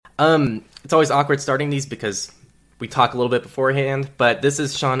It's always awkward starting these because we talk a little bit beforehand, but this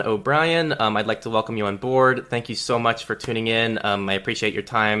is Sean O'Brien. I'd like to welcome you on board. Thank you so much for tuning in. I appreciate your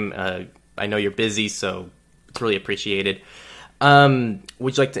time. I know you're busy, so it's really appreciated. Would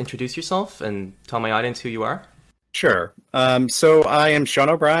you like to introduce yourself and tell my audience who you are? Sure. So I am Sean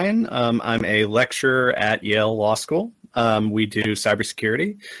O'Brien. I'm a lecturer at Yale Law School. We do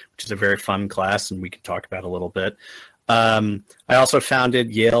cybersecurity, which is a very fun class, and we can talk about a little bit. I also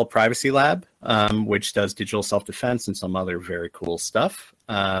founded Yale Privacy Lab, which does digital self-defense and some other very cool stuff.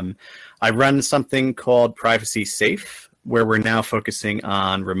 I run something called Privacy Safe, where we're now focusing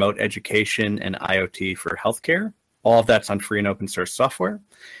on remote education and IoT for healthcare. All of that's on free and open source software.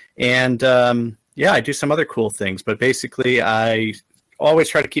 And I do some other cool things, but basically I always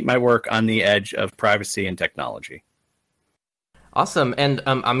try to keep my work on the edge of privacy and technology. Awesome. And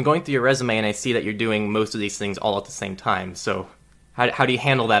I'm going through your resume and I see that you're doing most of these things all at the same time. So how do you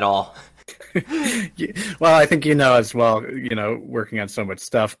handle that all? Well, I think you know as well, working on so much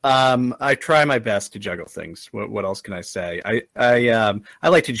stuff. I try my best to juggle things. What else can I say? I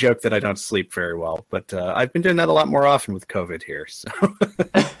like to joke that I don't sleep very well, but I've been doing that a lot more often with COVID here. So.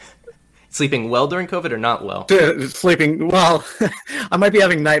 Sleeping well during COVID or not well? Sleeping well. I might be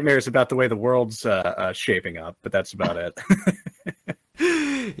having nightmares about the way the world's shaping up, but that's about it.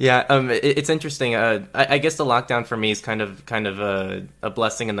 Yeah, it's interesting. I guess the lockdown for me is kind of a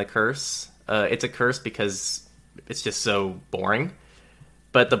blessing and the curse. It's a curse because it's just so boring,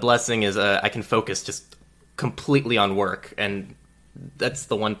 but the blessing is I can focus just completely on work, and that's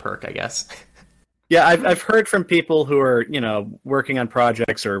the one perk, I guess. Yeah, I've heard from people who are, working on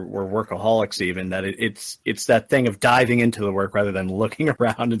projects or workaholics even, that it's that thing of diving into the work rather than looking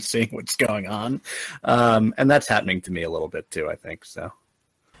around and seeing what's going on. And that's happening to me a little bit too, I think. So.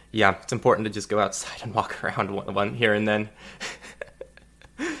 Yeah, it's important to just go outside and walk around one here and then.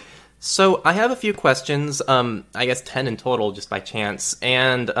 So I have a few questions, I guess 10 in total just by chance,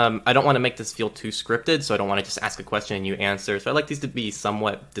 and I don't want to make this feel too scripted, so I don't want to just ask a question and you answer. So I like these to be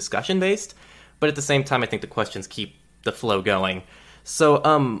somewhat discussion-based. But at the same time, I think the questions keep the flow going.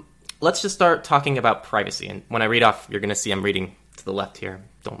 So let's just start talking about privacy. And when I read off, you're going to see I'm reading to the left here.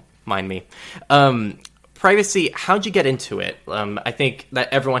 Don't mind me. Privacy, how'd you get into it? I think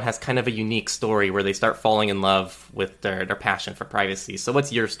that everyone has kind of a unique story where they start falling in love with their passion for privacy. So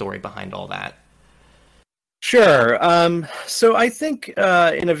what's your story behind all that? Sure. So I think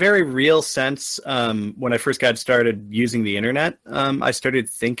in a very real sense, when I first got started using the internet, I started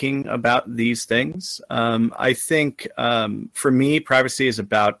thinking about these things. I think for me, privacy is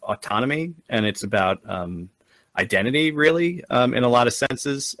about autonomy, and it's about identity, really, in a lot of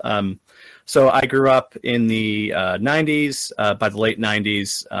senses. So I grew up in the 90s. By the late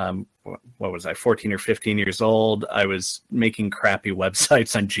 90s, what was I, 14 or 15 years old, I was making crappy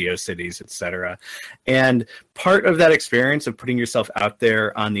websites on GeoCities, etc. And part of that experience of putting yourself out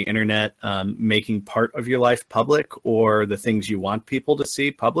there on the internet, making part of your life public or the things you want people to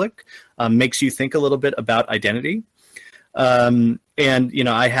see public, makes you think a little bit about identity. And,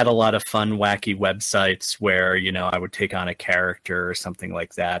 I had a lot of fun, wacky websites where, I would take on a character or something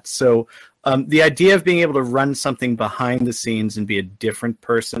like that. So the idea of being able to run something behind the scenes and be a different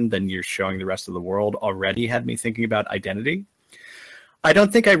person than you're showing the rest of the world already had me thinking about identity. I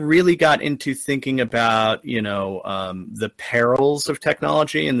don't think I really got into thinking about, the perils of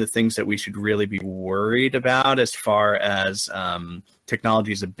technology and the things that we should really be worried about as far as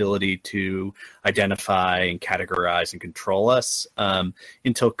technology's ability to identify and categorize and control us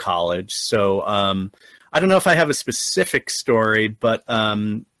until college. So I don't know if I have a specific story, but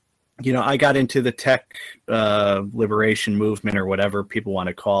I got into the tech liberation movement or whatever people want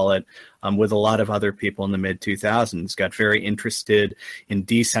to call it with a lot of other people in the mid-2000s, got very interested in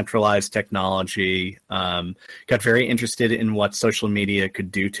decentralized technology, got very interested in what social media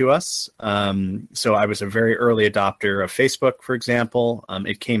could do to us. So I was a very early adopter of Facebook, for example.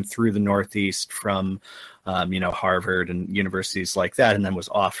 It came through the Northeast from Harvard and universities like that, and then was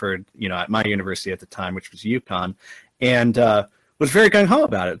offered, at my university at the time, which was UConn. And was very gung-ho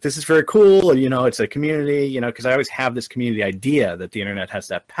about it. This is very cool, it's a community, because I always have this community idea that the internet has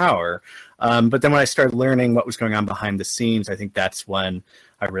that power. But then when I started learning what was going on behind the scenes, I think that's when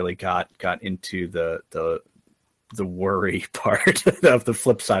I really got into the worry part of the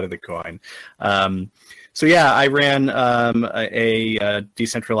flip side of the coin. So yeah, I ran a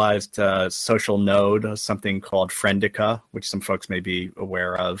decentralized social node, something called Friendica, which some folks may be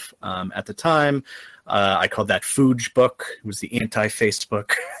aware of at the time. I called that Fooj Book. It was the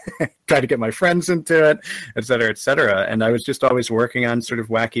anti-Facebook. Tried to get my friends into it, et cetera, et cetera. And I was just always working on sort of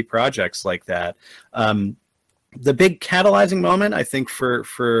wacky projects like that. The big catalyzing moment, I think,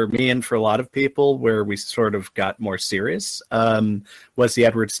 for me and for a lot of people, where we sort of got more serious, was the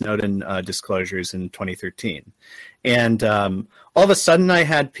Edward Snowden disclosures in 2013. And all of a sudden I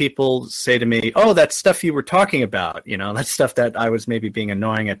had people say to me, oh, that stuff you were talking about, that stuff that I was maybe being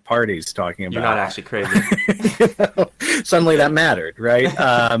annoying at parties talking about. You're not actually crazy. Suddenly that mattered, right?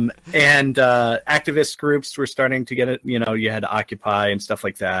 And activist groups were starting to get it, you had Occupy and stuff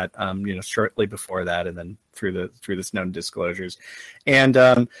like that, shortly before that, and then through the Snowden disclosures. And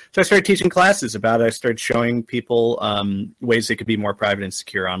so I started teaching classes about it. I started showing people ways they could be more private and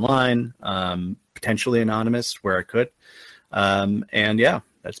secure online, potentially anonymous where I could. And yeah,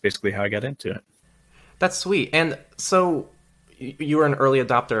 that's basically how I got into it. That's sweet. And so you were an early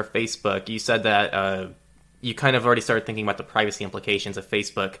adopter of Facebook. You said that you kind of already started thinking about the privacy implications of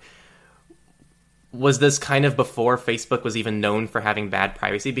Facebook. Was this kind of before Facebook was even known for having bad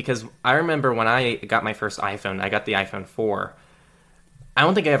privacy? Because I remember when I got my first iPhone, I got the iPhone 4. I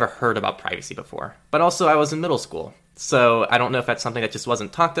don't think I ever heard about privacy before. But also I was in middle school. So I don't know if that's something that just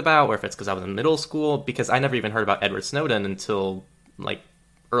wasn't talked about, or if it's because I was in middle school, because I never even heard about Edward Snowden until like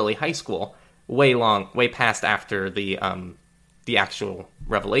early high school, way past after the actual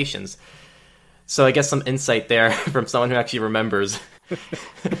revelations. So I guess some insight there from someone who actually remembers.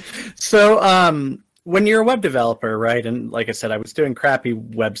 So when you're a web developer, right, and like I said, I was doing crappy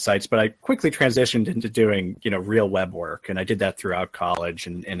websites, but I quickly transitioned into doing, real web work, and I did that throughout college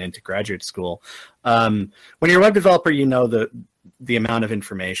and into graduate school. When you're a web developer, the amount of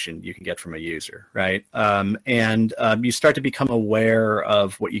information you can get from a user, right? And you start to become aware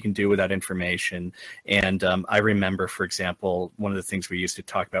of what you can do with that information. And I remember, for example, one of the things we used to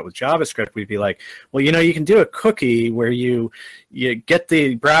talk about with JavaScript, we'd be like, well, you can do a cookie where you get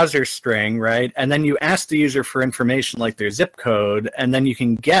the browser string, right? And then you ask the user for information like their zip code, and then you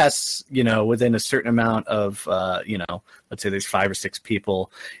can guess, within a certain amount of, let's say there's 5 or 6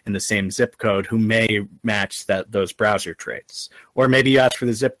 people in the same zip code who may match those browser traits. Or maybe you ask for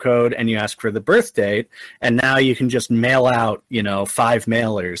the zip code and you ask for the birth date, and now you can just mail out, 5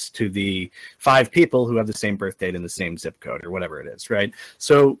 mailers to the 5 people who have the same birth date and the same zip code, or whatever it is, right?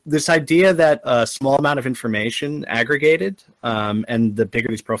 So this idea that a small amount of information aggregated, and the bigger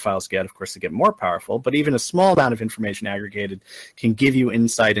these profiles get, of course, they get more powerful, but even a small amount of information aggregated can give you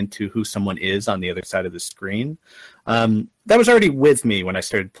insight into who someone is on the other side of the screen. That was already with me when I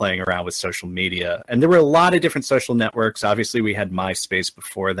started playing around with social media. And there were a lot of different social networks. Obviously, we had MySpace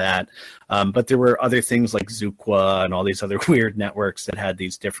before that. But there were other things like Zookwa and all these other weird networks that had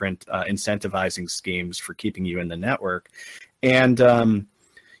these different incentivizing schemes for keeping you in the network. And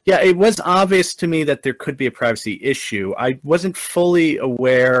it was obvious to me that there could be a privacy issue. I wasn't fully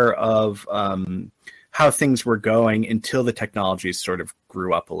aware of how things were going until the technologies sort of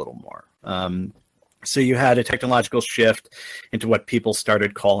grew up a little more. So you had a technological shift into what people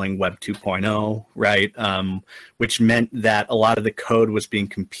started calling Web 2.0, right? Which meant that a lot of the code was being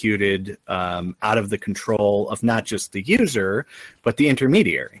computed out of the control of not just the user, but the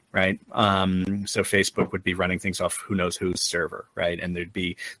intermediary, right? So Facebook would be running things off who knows whose server, right? And there'd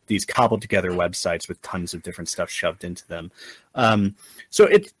be these cobbled together websites with tons of different stuff shoved into them. So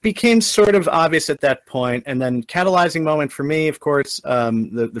it became sort of obvious at that point. And then catalyzing moment for me, of course,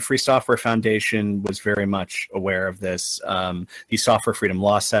 the Free Software Foundation was very much aware of this. The Software Freedom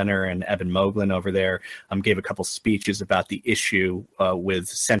Law Center and Eben Moglen over there gave a couple speeches about the issue with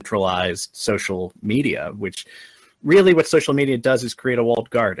centralized social media, which really what social media does is create a walled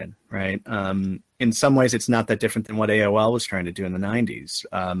garden, right? In some ways, it's not that different than what AOL was trying to do in the 90s.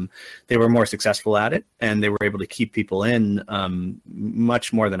 They were more successful at it, and they were able to keep people in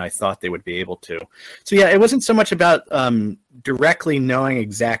much more than I thought they would be able to. So yeah, it wasn't so much about directly knowing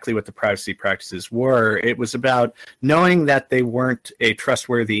exactly what the privacy practices were. It was about knowing that they weren't a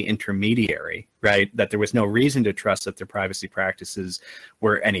trustworthy intermediary, right? That there was no reason to trust that their privacy practices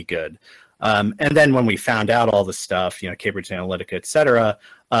were any good. And then when we found out all the stuff, Cambridge Analytica, et cetera,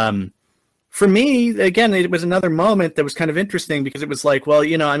 for me, again, it was another moment that was kind of interesting because it was like, well,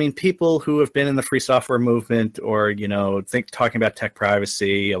 people who have been in the free software movement or, talking about tech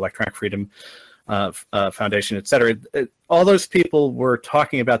privacy, Electronic Freedom Foundation, et cetera, all those people were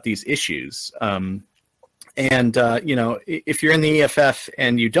talking about these issues. And, if you're in the EFF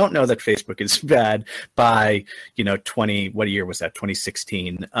and you don't know that Facebook is bad by, what year was that?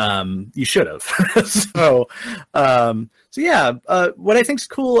 2016, you should have. What I think is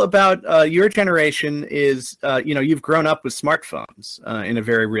cool about your generation is, you've grown up with smartphones in a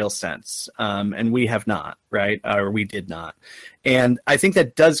very real sense. And we have not, right? Or we did not. And I think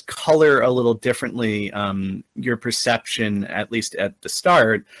that does color a little differently your perception, at least at the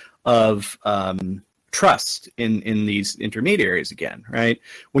start, of trust in these intermediaries again, right?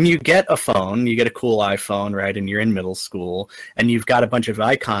 When you get a phone, you get a cool iPhone, right, and you're in middle school, and you've got a bunch of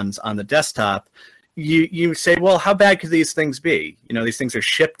icons on the desktop, you say, well, how bad could these things be? You know, these things are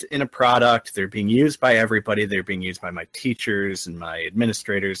shipped in a product. They're being used by everybody. They're being used by my teachers and my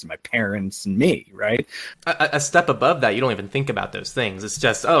administrators and my parents and me, right? A step above that, you don't even think about those things. It's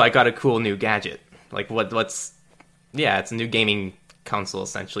just, oh, I got a cool new gadget. Like, what's... Yeah, it's a new gaming console,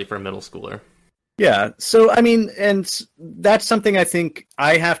 essentially, for a middle schooler. Yeah, so, I mean, and that's something I think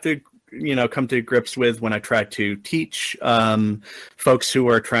I have to come to grips with when I try to teach folks who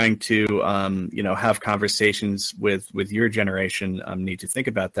are trying to have conversations with your generation. Need to think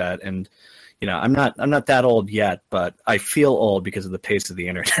about that. And I'm not that old yet, but I feel old because of the pace of the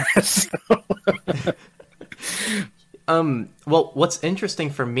internet. Well, what's interesting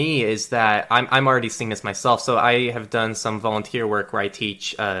for me is that I'm already seeing this myself. So I have done some volunteer work where I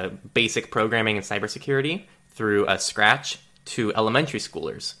teach basic programming and cybersecurity through Scratch to elementary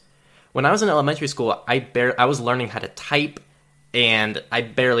schoolers. When I was in elementary school, I was learning how to type, and I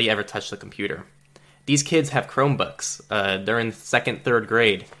barely ever touched the computer. These kids have Chromebooks. They're in second, third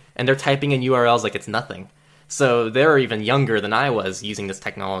grade, and they're typing in URLs like it's nothing. So they're even younger than I was using this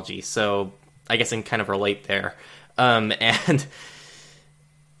technology. So I guess I can kind of relate there. And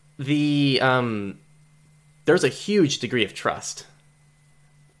there's a huge degree of trust.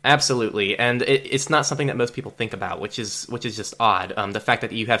 Absolutely, and it's not something that most people think about, which is just odd. The fact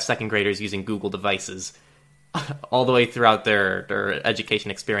that you have second graders using Google devices all the way throughout their education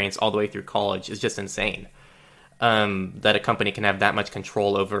experience, all the way through college, is just insane. That a company can have that much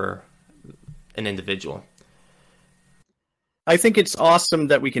control over an individual. I think it's awesome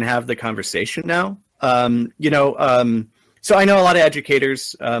that we can have the conversation now. So I know a lot of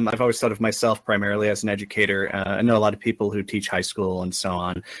educators. I've always thought of myself primarily as an educator. I know a lot of people who teach high school and so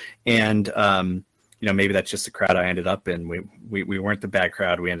on. And, maybe that's just the crowd I ended up in. We weren't the bad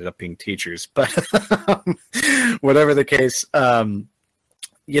crowd. We ended up being teachers. But whatever the case,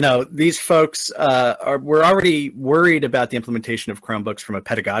 these folks we're already worried about the implementation of Chromebooks from a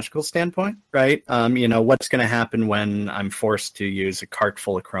pedagogical standpoint, right? What's going to happen when I'm forced to use a cart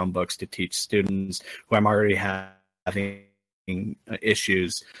full of Chromebooks to teach students who I'm already having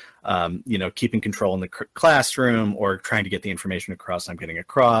issues, keeping control in the classroom, or trying to get the information across I'm getting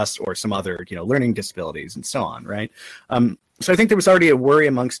across, or some other, learning disabilities and so on, right? So I think there was already a worry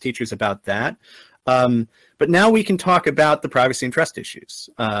amongst teachers about that. But now we can talk about the privacy and trust issues.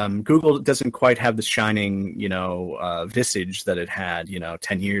 Google doesn't quite have the shining, visage that it had,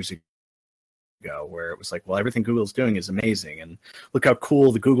 10 years ago, where it was like, well, everything Google's doing is amazing, and look how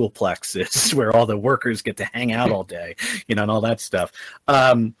cool the Googleplex is, where all the workers get to hang out all day, and all that stuff.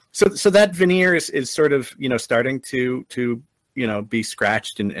 So that veneer is sort of, starting to be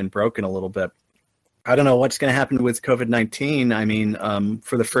scratched and broken a little bit. I don't know what's going to happen with COVID-19. I mean,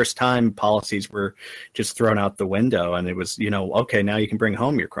 for the first time, policies were just thrown out the window, and it was, okay, now you can bring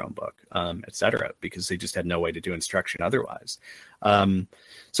home your Chromebook, et cetera, because they just had no way to do instruction otherwise.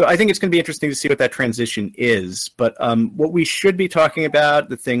 So I think it's going to be interesting to see what that transition is. But what we should be talking about,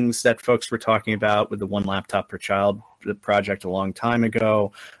 the things that folks were talking about with the one laptop per child project a long time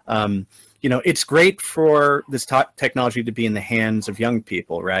ago, it's great for this technology to be in the hands of young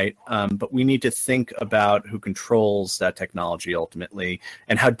people, right? But we need to think about who controls that technology ultimately,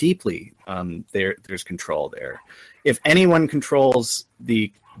 and how deeply there's control there. If anyone controls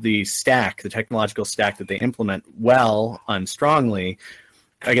the stack, the technological stack that they implement well and strongly,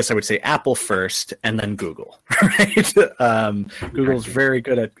 I guess I would say Apple first, and then Google, right? Google's very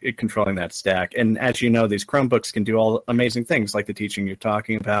good at controlling that stack. And as you know, these Chromebooks can do all amazing things like the teaching you're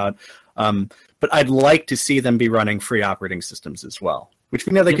talking about. But I'd like to see them be running free operating systems as well, which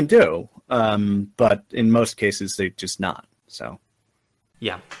we know they can do. But in most cases, they're just not. So,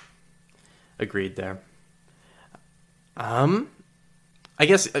 yeah, agreed there. I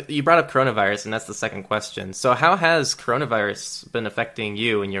guess you brought up coronavirus, and that's the second question. So how has coronavirus been affecting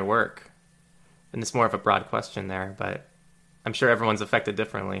you and your work? And it's more of a broad question there, but I'm sure everyone's affected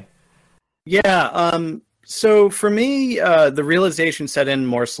differently. Yeah. So for me, the realization set in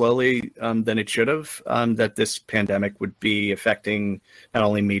more slowly than it should have, that this pandemic would be affecting not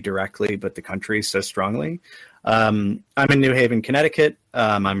only me directly, but the country so strongly. I'm in New Haven, Connecticut.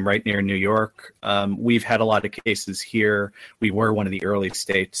 I'm right near New York. We've had a lot of cases here. We were one of the early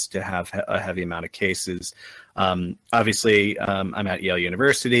states to have a heavy amount of cases. Obviously, I'm at Yale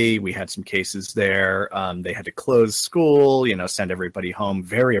University. We had some cases there. They had to close school, send everybody home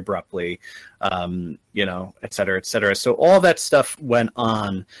very abruptly, et cetera, et cetera. So all that stuff went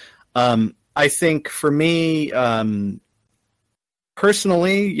on. I think for me,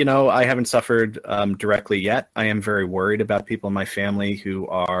 Personally, I haven't suffered directly yet. I am very worried about people in my family who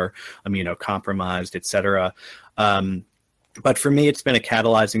are immunocompromised, et cetera. But for me, it's been a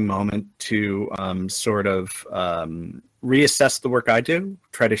catalyzing moment to sort of reassess the work I do,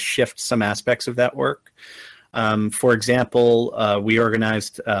 try to shift some aspects of that work. For example, we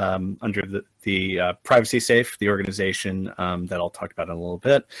organized under the Privacy Safe, the organization that I'll talk about in a little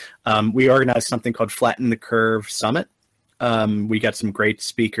bit. We organized something called Flatten the Curve Summit. We got some great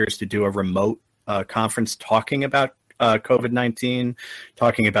speakers to do a remote conference talking about COVID-19,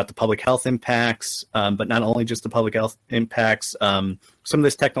 talking about the public health impacts, but not only just the public health impacts, some of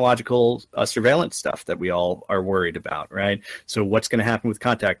this technological surveillance stuff that we all are worried about, right? So what's going to happen with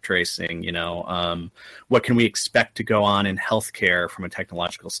contact tracing? What can we expect to go on in healthcare from a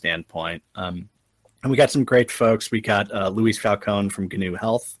technological standpoint? And we got some great folks. We got Luis Falcone from GNU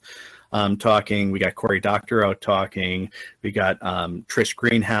Health talking. We got Cory Doctorow talking. We got Trish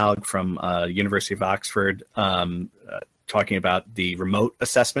Greenhalgh from University of Oxford talking about the remote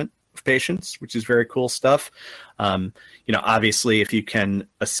assessment of patients, which is very cool stuff. Obviously, if you can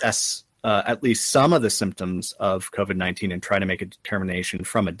assess at least some of the symptoms of COVID-19 and try to make a determination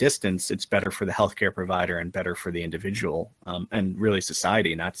from a distance, it's better for the healthcare provider and better for the individual and really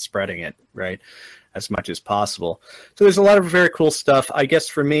society, not spreading it, right, as much as possible. So there's a lot of very cool stuff. I guess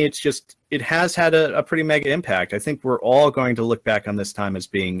for me, it's just, it has had a pretty mega impact. I think we're all going to look back on this time as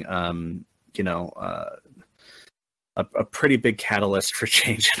being, a pretty big catalyst for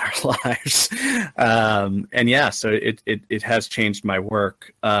change in our lives. So it has changed my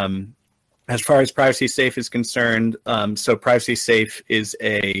work. As far as Privacy Safe is concerned, so Privacy Safe is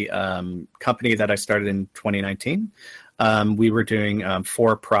a company that I started in 2019. We were doing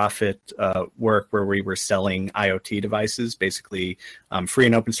for-profit work where we were selling IoT devices, basically free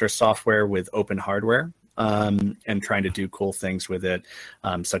and open source software with open hardware, and trying to do cool things with it,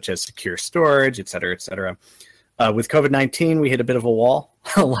 such as secure storage, et cetera, et cetera. With COVID-19, we hit a bit of a wall.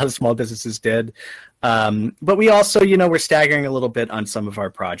 A lot of small businesses did. But we also, we're staggering a little bit on some of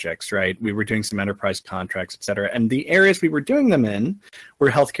our projects, right? We were doing some enterprise contracts, et cetera. And the areas we were doing them in were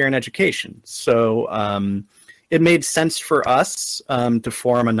healthcare and education. So it made sense for us to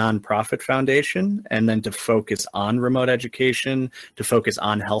form a nonprofit foundation and then to focus on remote education, to focus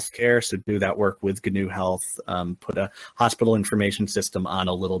on healthcare. So do that work with GNU Health, put a hospital information system on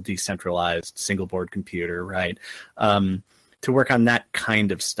a little decentralized single board computer, right? To work on that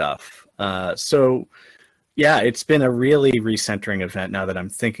kind of stuff. It's been a really recentering event now that I'm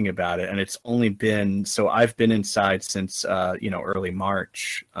thinking about it. And it's only been, so I've been inside since, early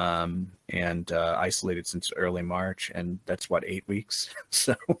March and isolated since early March. And that's 8 weeks.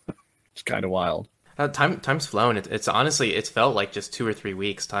 So it's kind of wild. Time's flown. It's honestly, it's felt like just 2 or 3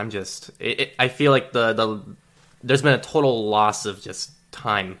 weeks. Time just, I feel like there's been a total loss of just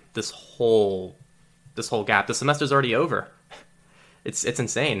time. This whole gap. The semester's already over. It's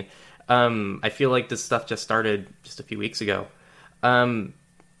insane. I feel like this stuff just started just a few weeks ago.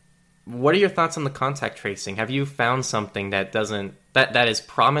 What are your thoughts on the contact tracing? Have you found something that is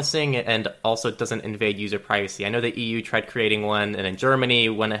promising and also doesn't invade user privacy? I know the EU tried creating one, and then Germany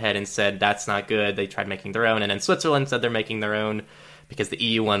went ahead and said that's not good. They tried making their own, and then Switzerland said they're making their own because the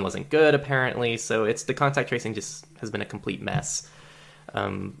EU one wasn't good, apparently. So the contact tracing just has been a complete mess.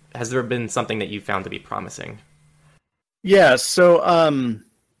 Has there been something that you found to be promising? Yeah, so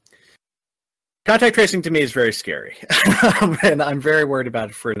contact tracing to me is very scary, and I'm very worried about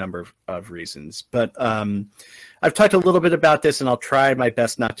it for a number of reasons. But I've talked a little bit about this, and I'll try my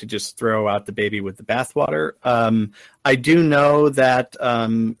best not to just throw out the baby with the bathwater. I do know that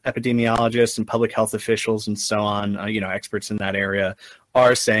epidemiologists and public health officials and so on, experts in that area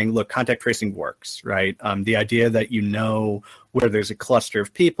are saying, look, contact tracing works, right? The idea that where there's a cluster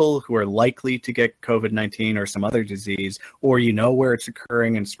of people who are likely to get COVID-19 or some other disease, or where it's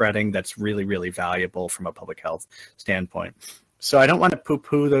occurring and spreading, that's really, really valuable from a public health standpoint. So I don't want to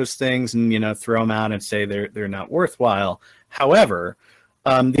poo-poo those things and, throw them out and say they're not worthwhile. However,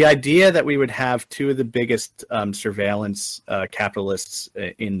 the idea that we would have two of the biggest surveillance capitalists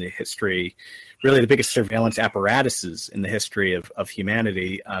in the history, really the biggest surveillance apparatuses in the history of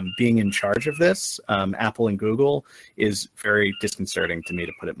humanity, being in charge of this, Apple and Google, is very disconcerting to me,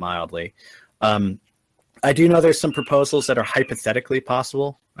 to put it mildly. I do know there's some proposals that are hypothetically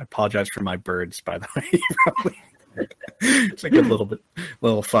possible. I apologize for my birds, by the way. It's like a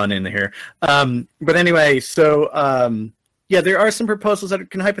little fun in here. But anyway, so there are some proposals that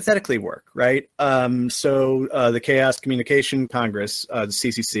can hypothetically work, right? The Chaos Communication Congress, the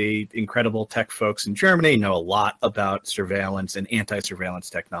CCC, incredible tech folks in Germany, know a lot about surveillance and anti-surveillance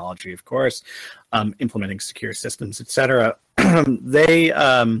technology, of course, implementing secure systems, et cetera. they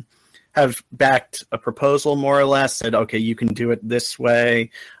have backed a proposal more or less, said, okay, you can do it this way.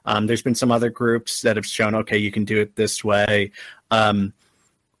 There's been some other groups that have shown, okay, you can do it this way.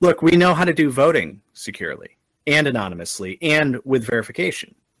 Look, we know how to do voting securely and anonymously and with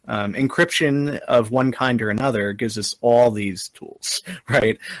verification. Encryption of one kind or another gives us all these tools,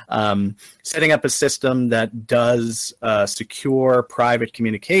 right? Setting up a system that does secure private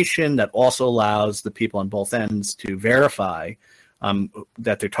communication that also allows the people on both ends to verify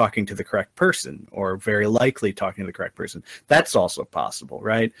that they're talking to the correct person or very likely talking to the correct person. That's also possible,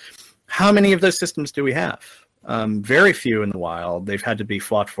 right? How many of those systems do we have? Very few in the wild. They've had to be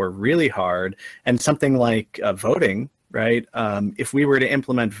fought for really hard. And something like voting, right? If we were to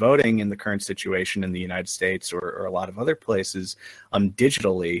implement voting in the current situation in the United States or a lot of other places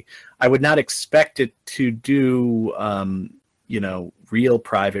digitally, I would not expect it to do, real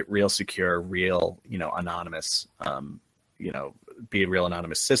private, real secure, real, anonymous, be a real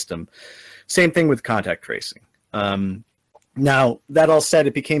anonymous system. Same thing with contact tracing. Now, that all said,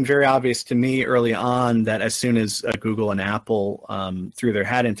 it became very obvious to me early on that as soon as Google and Apple threw their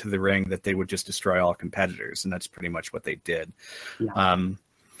hat into the ring, that they would just destroy all competitors, and that's pretty much what they did. Yeah. I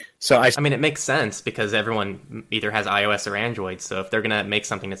mean, it makes sense because everyone either has iOS or Android, so if they're going to make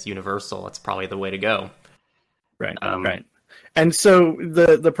something that's universal, it's probably the way to go. Right, right. And so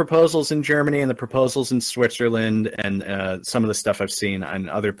the proposals in Germany and the proposals in Switzerland and some of the stuff I've seen in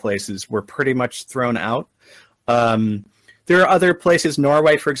other places were pretty much thrown out. There are other places.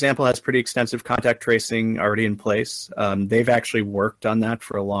 Norway, for example, has pretty extensive contact tracing already in place. They've actually worked on that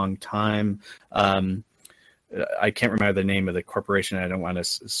for a long time. I can't remember the name of the corporation. I don't want to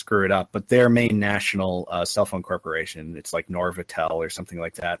screw it up, but their main national cell phone corporation, it's like Norvitel or something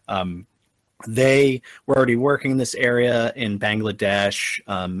like that. They were already working in this area in Bangladesh,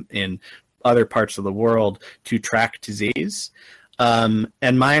 in other parts of the world to track disease.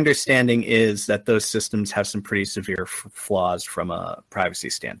 And my understanding is that those systems have some pretty severe flaws from a privacy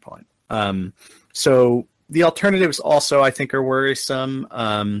standpoint. So the alternatives also, I think, are worrisome.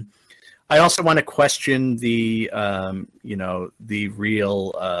 I also want to question the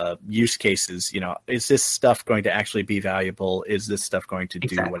real use cases. Is this stuff going to actually be valuable? Is this stuff going to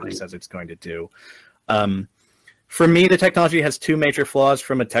do what it says it's going to do? For me, the technology has two major flaws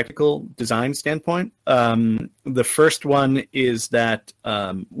from a technical design standpoint. The first one is that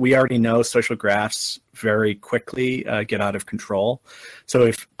we already know social graphs very quickly get out of control. So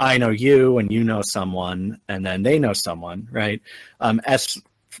if I know you and you know someone and then they know someone, right? As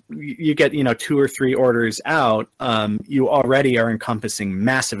you get 2 or 3 orders out, you already are encompassing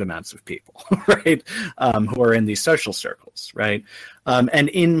massive amounts of people, right? Who are in these social circles, right? And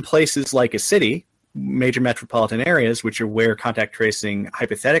in places like a city, major metropolitan areas, which are where contact tracing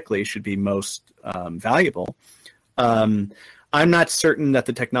hypothetically should be most valuable, I'm not certain that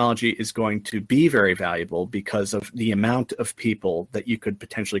the technology is going to be very valuable because of the amount of people that you could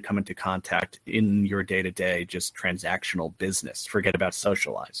potentially come into contact in your day-to-day just transactional business. Forget about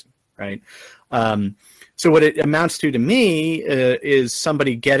socializing, right? So what it amounts to me is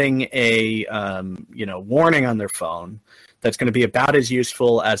somebody getting a warning on their phone that's going to be about as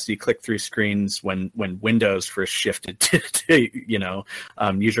useful as the click-through screens when Windows first shifted to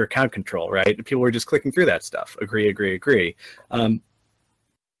user account control, right? People were just clicking through that stuff. Agree.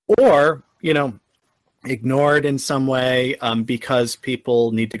 Or ignored in some way because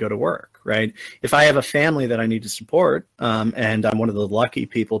people need to go to work, right? If I have a family that I need to support, and I'm one of the lucky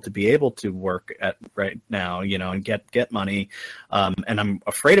people to be able to work at right now, and get money, and I'm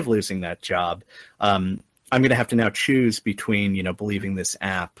afraid of losing that job, I'm going to have to now choose between, believing this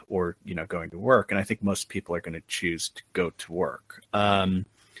app or, going to work. And I think most people are going to choose to go to work.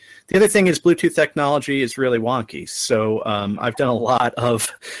 The other thing is Bluetooth technology is really wonky. So I've done a lot of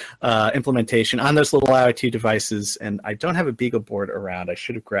implementation on those little IoT devices, and I don't have a BeagleBoard around. I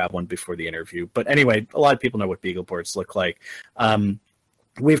should have grabbed one before the interview. But anyway, a lot of people know what BeagleBoards look like.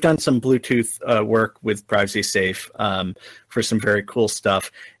 We've done some Bluetooth work with Privacy Safe for some very cool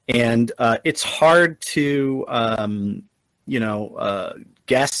stuff. And it's hard to,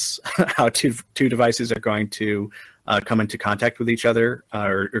 guess how two devices are going to come into contact with each other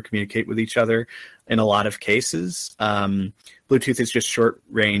or communicate with each other in a lot of cases. Bluetooth is just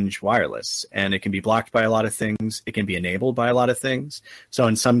short-range wireless, and it can be blocked by a lot of things. It can be enabled by a lot of things. So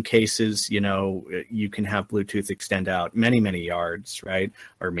in some cases, you can have Bluetooth extend out many, many yards, right,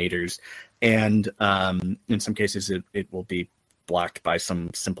 or meters. And in some cases, it will be blocked by some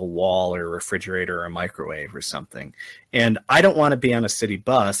simple wall or a refrigerator or a microwave or something. And I don't want to be on a city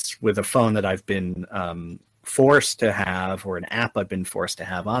bus with a phone that I've been forced to have, or an app I've been forced to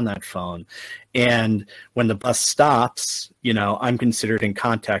have on that phone. And when the bus stops, I'm considered in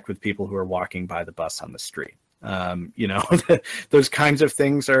contact with people who are walking by the bus on the street. Those kinds of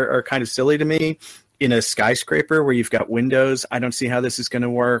things are kind of silly to me. In a skyscraper where you've got windows, I don't see how this is going to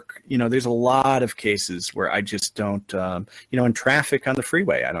work. There's a lot of cases where I just don't, in traffic on the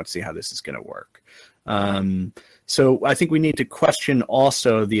freeway, I don't see how this is going to work. So I think we need to question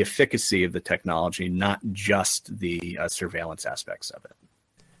also the efficacy of the technology, not just the surveillance aspects of it.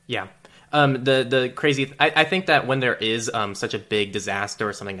 Yeah. The crazy, I think that when there is such a big disaster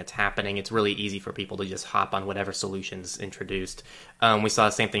or something that's happening, it's really easy for people to just hop on whatever solutions introduced. We saw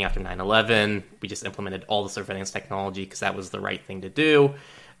the same thing after 9/11. We just implemented all the surveillance technology because that was the right thing to do.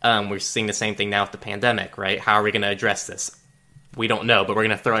 We're seeing the same thing now with the pandemic, right? How are we going to address this? We don't know, but we're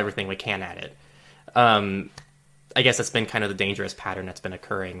going to throw everything we can at it. I guess that's been kind of the dangerous pattern that's been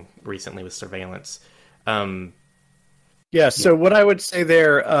occurring recently with surveillance. So what I would say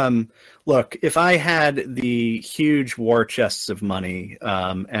there, look, if I had the huge war chests of money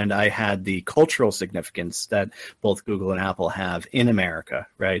and I had the cultural significance that both Google and Apple have in America,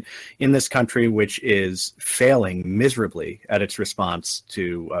 right, in this country, which is failing miserably at its response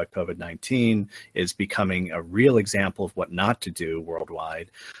to COVID-19, is becoming a real example of what not to do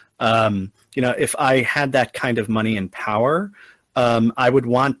worldwide. If I had that kind of money and power, I would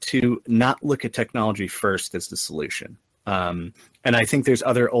want to not look at technology first as the solution. And I think there's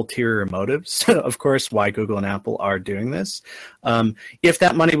other ulterior motives, of course, why Google and Apple are doing this. If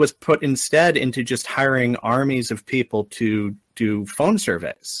that money was put instead into just hiring armies of people to do phone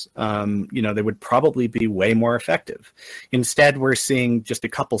surveys, they would probably be way more effective. Instead, we're seeing just a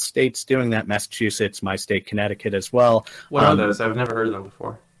couple states doing that, Massachusetts, my state, Connecticut as well. What are those? I've never heard of them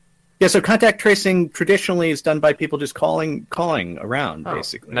before. Yeah, so contact tracing traditionally is done by people just calling around,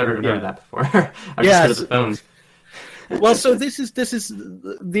 basically. Never heard of that before. I've just heard of the phones. Well, so these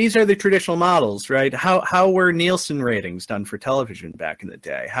are the traditional models, right? How were Nielsen ratings done for television back in the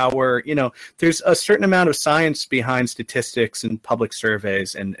day? How were, there's a certain amount of science behind statistics and public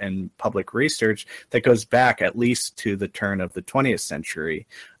surveys and public research that goes back at least to the turn of the 20th century.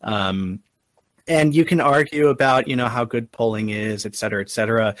 And you can argue about, how good polling is, et cetera, et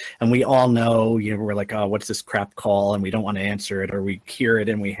cetera. And we all know, we're like, oh, what's this crap call? And we don't want to answer it, or we hear it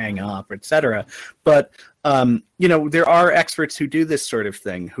and we hang up, et cetera. But, there are experts who do this sort of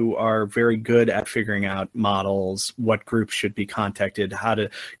thing, who are very good at figuring out models, what groups should be contacted, how to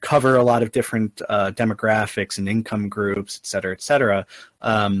cover a lot of different demographics and income groups, et cetera, et cetera.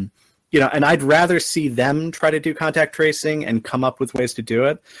 And I'd rather see them try to do contact tracing and come up with ways to do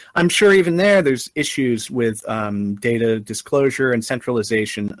it. I'm sure even there's issues with data disclosure and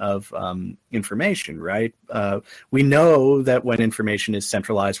centralization of information, right? We know that when information is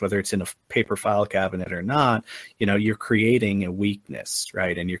centralized, whether it's in a paper file cabinet or not, you're creating a weakness,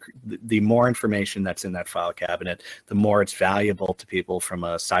 right? And the more information that's in that file cabinet, the more it's valuable to people from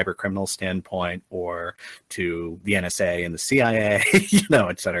a cyber criminal standpoint, or to the NSA and the CIA,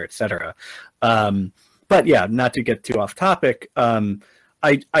 et cetera, et cetera. But yeah, not to get too off topic,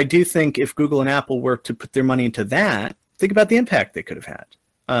 I do think if Google and Apple were to put their money into that, think about the impact they could have had.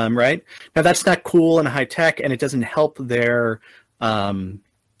 Right now, that's not cool and high tech, and it doesn't help their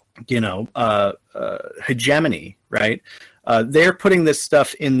hegemony, right? They're putting this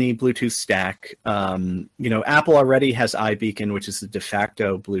stuff in the Bluetooth stack. Apple already has iBeacon, which is the de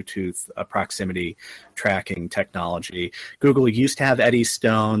facto Bluetooth proximity tracking technology. Google used to have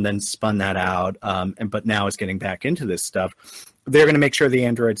Eddystone, then spun that out, but now is getting back into this stuff. They're going to make sure the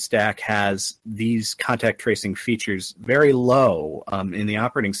Android stack has these contact tracing features very low in the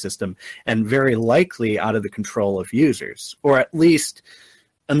operating system, and very likely out of the control of users, or at least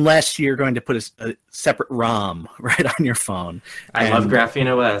unless you're going to put a separate ROM right on your phone. I love Graphene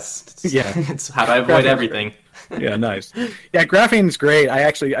OS. It's how to avoid everything. Yeah, nice. Yeah, Graphene's great.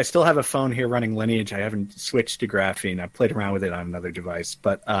 I still have a phone here running Lineage. I haven't switched to Graphene. I played around with it on another device,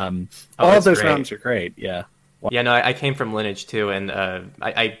 but all of those ROMs are great. Yeah. Yeah, no, I came from Lineage too, and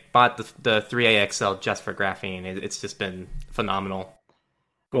I bought the 3A XL just for Graphene. It's just been phenomenal.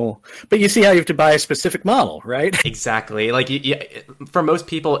 Cool. But you see how you have to buy a specific model, right? Exactly. Like, for most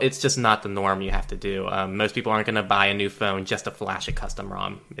people, it's just not the norm you have to do. Most people aren't going to buy a new phone just to flash a custom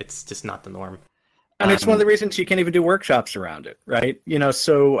ROM. It's just not the norm. And it's one of the reasons you can't even do workshops around it, right?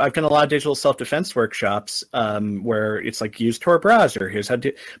 So I've done a lot of digital self-defense workshops where it's like, use Tor browser, here's how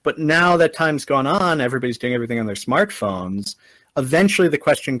to do. But now that time's gone on, everybody's doing everything on their smartphones. Eventually the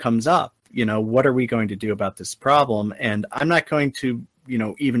question comes up, what are we going to do about this problem? And I'm not going to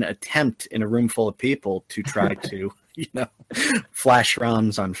even attempt in a room full of people to try to you know, flash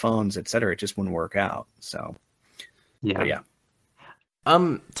ROMs on phones, et cetera. It just wouldn't work out. So, Yeah. yeah.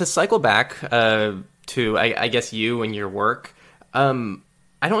 To cycle back to, I guess, you and your work,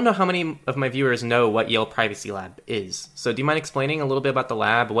 I don't know how many of my viewers know what Yale Privacy Lab is. So do you mind explaining a little bit about the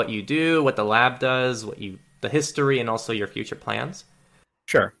lab, what you do, what the lab does, the history, and also your future plans?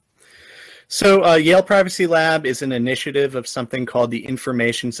 Sure. So Yale Privacy Lab is an initiative of something called the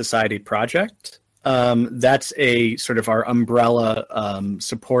Information Society Project. That's a sort of our umbrella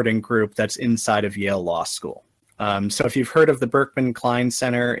supporting group that's inside of Yale Law School. So if you've heard of the Berkman Klein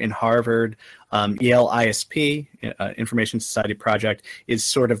Center in Harvard, Yale ISP, Information Society Project, is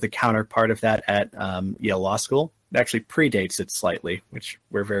sort of the counterpart of that at Yale Law School. It actually predates it slightly, which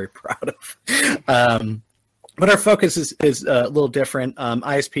we're very proud of. But our focus is a little different.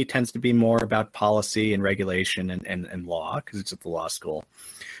 ISP tends to be more about policy and regulation and law, because it's at the law school.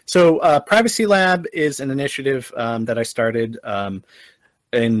 So Privacy Lab is an initiative that I started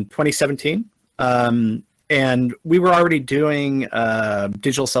in 2017. And we were already doing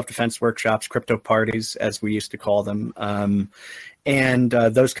digital self-defense workshops, crypto parties, as we used to call them, and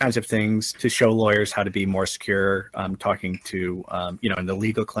those kinds of things to show lawyers how to be more secure, talking to, in the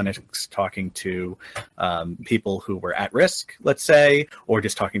legal clinics, talking to people who were at risk, let's say, or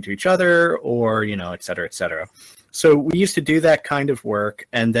just talking to each other, or, et cetera, et cetera. So we used to do that kind of work,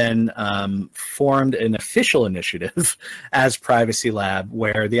 and then formed an official initiative as Privacy Lab,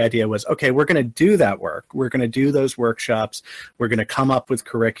 where the idea was, okay, we're going to do that work. We're going to do those workshops. We're going to come up with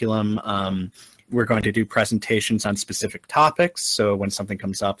curriculum. We're going to do presentations on specific topics. So when something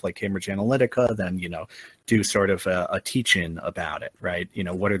comes up like Cambridge Analytica, then, do sort of a teach-in about it, right?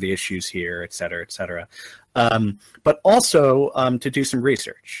 What are the issues here, et cetera, et cetera. But also to do some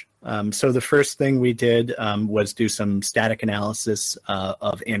research. So the first thing we did was do some static analysis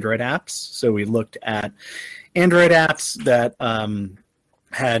of Android apps. So we looked at Android apps that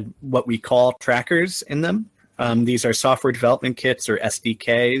had what we call trackers in them. These are software development kits or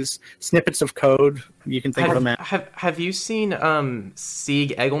SDKs, snippets of code. You can think of them as. Have you seen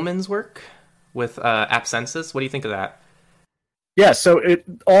Sieg Egelman's work with AppSensus? What do you think of that? Yeah, so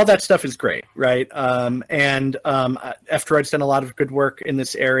all that stuff is great, right? And F-Droid's done a lot of good work in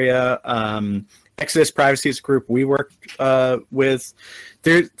this area. Exodus Privacy is a group we work with.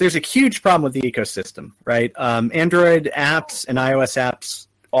 There's a huge problem with the ecosystem, right? Android apps and iOS apps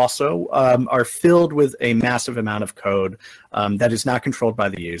also are filled with a massive amount of code that is not controlled by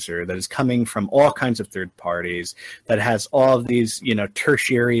the user, that is coming from all kinds of third parties, that has all of these,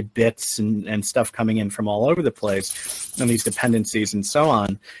 tertiary bits and stuff coming in from all over the place, and these dependencies and so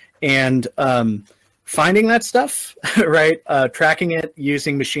on. And finding that stuff, right, tracking it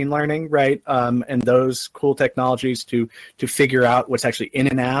using machine learning, right, and those cool technologies to figure out what's actually in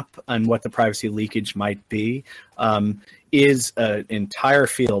an app and what the privacy leakage might be, is an entire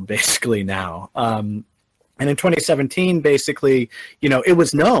field basically now. And in 2017, basically, it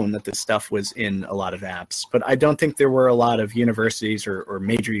was known that this stuff was in a lot of apps, but I don't think there were a lot of universities or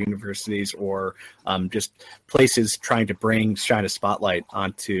major universities or just places trying to shine a spotlight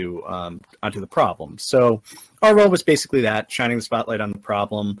onto the problem. So our role was basically that, shining the spotlight on the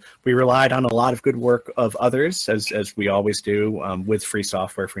problem. We relied on a lot of good work of others, as we always do, with free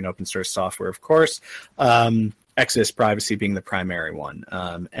software, free and open source software, of course. Exodus Privacy being the primary one.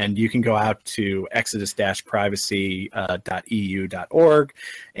 And you can go out to exodus-privacy.eu.org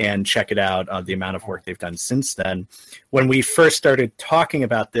and check it out, the amount of work they've done since then. When we first started talking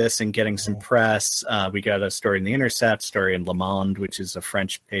about this and getting some press, we got a story in The Intercept, story in Le Monde, which is a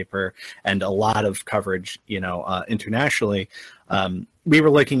French paper, and a lot of coverage, internationally. We were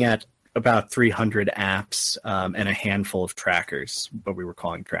looking at about 300 apps and a handful of trackers, what we were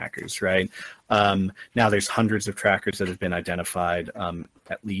calling trackers, right? Now there's hundreds of trackers that have been identified,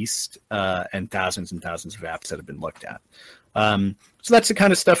 at least, and thousands of apps that have been looked at. So that's the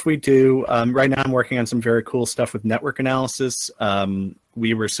kind of stuff we do. Right now I'm working on some very cool stuff with network analysis.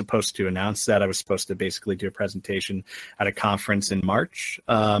 We were supposed to announce that. I was supposed to basically do a presentation at a conference in March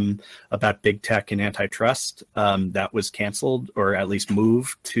about big tech and antitrust. That was canceled, or at least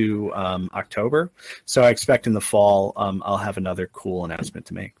moved to October. So I expect in the fall I'll have another cool announcement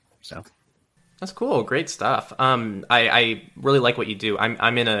to make. So that's cool. Great stuff. I really like what you do.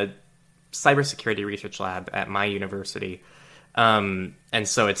 I'm in a cybersecurity research lab at my university. And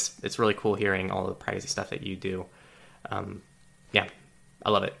so it's really cool hearing all the privacy stuff that you do. Yeah, I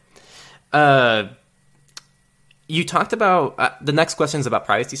love it. You talked about the next question is about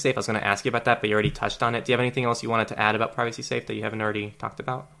Privacy Safe. I was going to ask you about that, but you already touched on it. Do you have anything else you wanted to add about Privacy Safe that you haven't already talked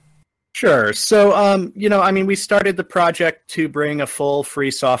about? Sure. So, I mean, we started the project to bring a full free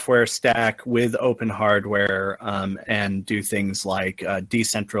software stack with open hardware and do things like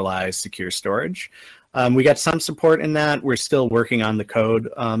decentralized secure storage. We got some support in that. We're still working on the code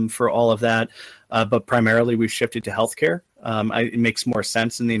for all of that, but primarily we've shifted to healthcare. It makes more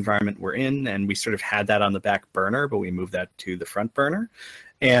sense in the environment we're in, and we sort of had that on the back burner, but we moved that to the front burner.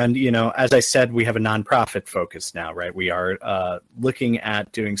 And, as I said, we have a nonprofit focus now, right? We are looking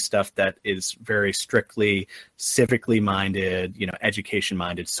at doing stuff that is very strictly civically minded, education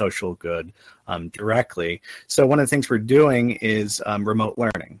minded, social good directly. So one of the things we're doing is remote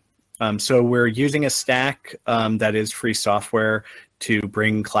learning. So we're using a stack that is free software to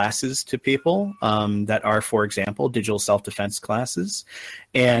bring classes to people that are, for example, digital self-defense classes.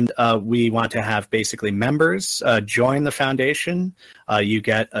 And we want to have basically members join the foundation. You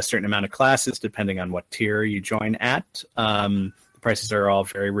get a certain amount of classes depending on what tier you join at. The prices are all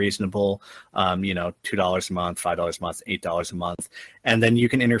very reasonable, $2 a month, $5 a month, $8 a month. And then you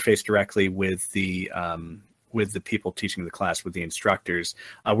can interface directly with the people teaching the class, with the instructors.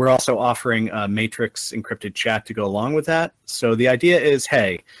 We're also offering a Matrix encrypted chat to go along with that. So the idea is,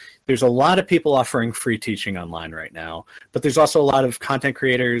 hey, there's a lot of people offering free teaching online right now, but there's also a lot of content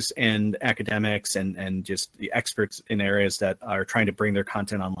creators and academics and just the experts in areas that are trying to bring their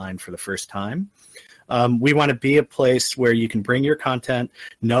content online for the first time. We want to be a place where you can bring your content,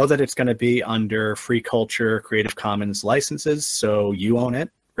 know that it's going to be under free culture, Creative Commons licenses, so you own it,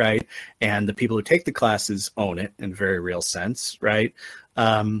 right? And the people who take the classes own it in a very real sense, right?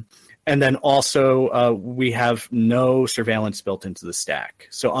 And then also we have no surveillance built into the stack.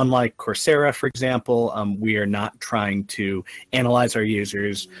 So unlike Coursera, for example, we are not trying to analyze our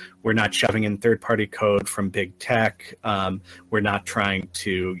users. We're not shoving in third-party code from big tech. We're not trying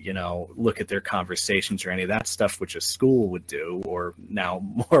to, look at their conversations or any of that stuff, which a school would do, or now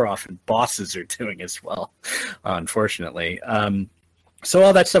more often bosses are doing as well, unfortunately. So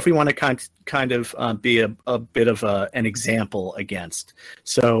all that stuff we want to kind of be a bit of an example against.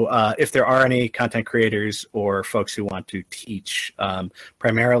 So if there are any content creators or folks who want to teach,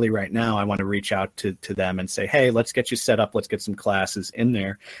 primarily right now, I want to reach out to them and say, hey, let's get you set up. Let's get some classes in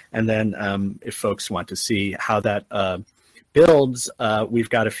there. And then if folks want to see how that builds, we've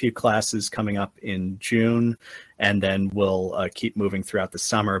got a few classes coming up in June, and then we'll keep moving throughout the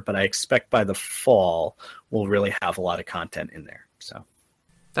summer. But I expect by the fall, we'll really have a lot of content in there. So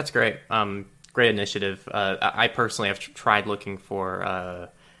that's great. Great initiative. I personally have tried looking for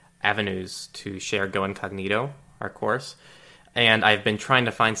avenues to share Go Incognito, our course, and I've been trying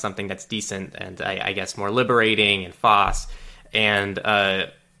to find something that's decent and I guess more liberating and fast. And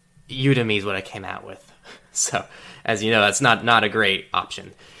Udemy is what I came out with. So, as you know, that's not a great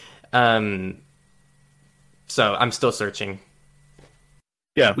option. So I'm still searching.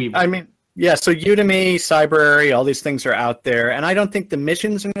 Yeah, Yeah, so Udemy, Cybrary, all these things are out there. And I don't think the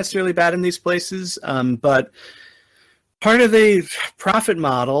missions are necessarily bad in these places, but part of the profit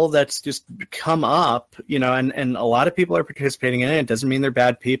model that's just come up, and a lot of people are participating in it. It doesn't mean they're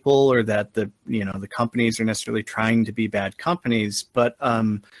bad people or that the companies are necessarily trying to be bad companies, but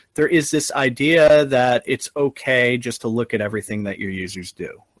there is this idea that it's okay just to look at everything that your users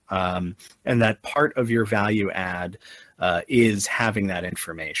do. And that part of your value add is having that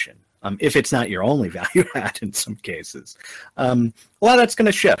information. If it's not your only value add in some cases. A lot of that's going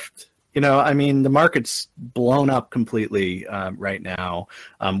to shift. The market's blown up completely right now.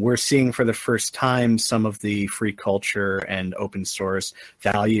 We're seeing for the first time some of the free culture and open source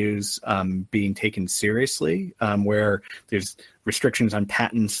values being taken seriously, where there's restrictions on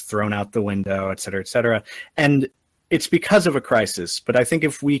patents thrown out the window, et cetera, et cetera. And it's because of a crisis, but I think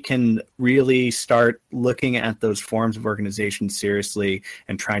if we can really start looking at those forms of organization seriously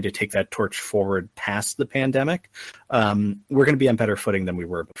and trying to take that torch forward past the pandemic, we're going to be on better footing than we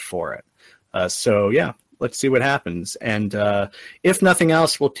were before it. So yeah, let's see what happens. And if nothing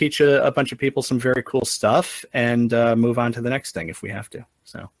else, we'll teach a bunch of people some very cool stuff and move on to the next thing if we have to.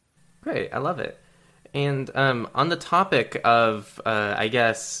 So great, I love it. And on the topic of, I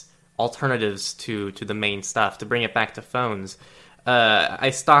guess, alternatives to the main stuff, to bring it back to phones,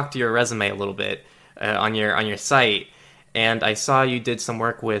 I stalked your resume a little bit on your site, and I saw you did some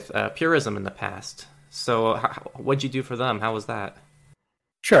work with Purism in the past. So what'd you do for them? How was that?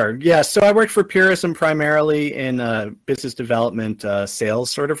 Sure. Yeah. So I worked for Purism primarily in a business development sales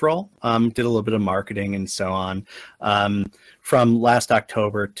sort of role. Did a little bit of marketing and so on from last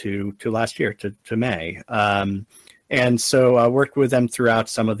October to last year to May. And so I worked with them throughout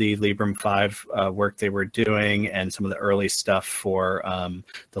some of the Librem 5 work they were doing and some of the early stuff for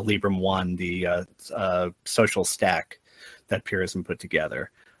the Librem 1, the social stack that Purism put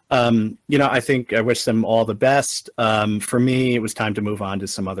together. I think I wish them all the best. For me, it was time to move on to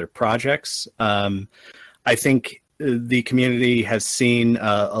some other projects. I think the community has seen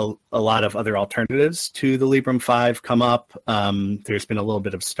a lot of other alternatives to the Librem 5 come up. There's been a little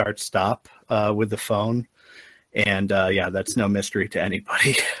bit of start-stop with the phone. And that's no mystery to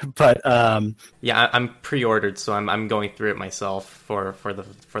anybody. But I'm pre-ordered, so I'm going through it myself for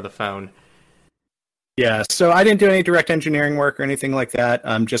the phone. Yeah, so I didn't do any direct engineering work or anything like that.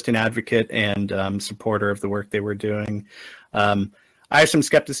 I'm just an advocate and supporter of the work they were doing. I have some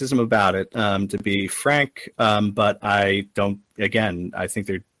skepticism about it, to be frank, but I don't. Again, I think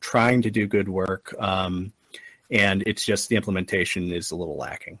they're trying to do good work, and it's just the implementation is a little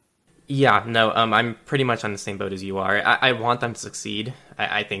lacking. Yeah, no, I'm pretty much on the same boat as you are. I want them to succeed.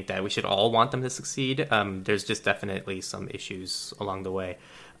 I think that we should all want them to succeed. There's just definitely some issues along the way.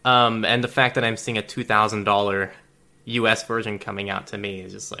 And the fact that I'm seeing a $2,000 US version coming out to me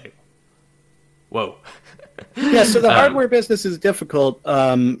is just like, whoa. Yeah, so the hardware business is difficult.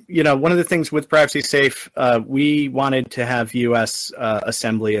 One of the things with Privacy Safe, we wanted to have US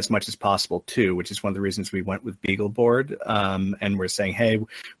assembly as much as possible too, which is one of the reasons we went with BeagleBoard. And we're saying, hey,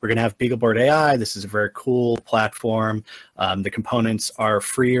 we're going to have BeagleBoard AI. This is a very cool platform. The components are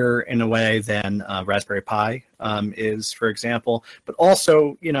freer in a way than Raspberry Pi is, for example. But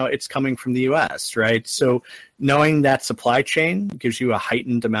also, it's coming from the US, right? So knowing that supply chain gives you a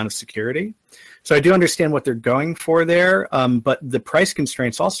heightened amount of security. So I do understand what they're going for there, but the price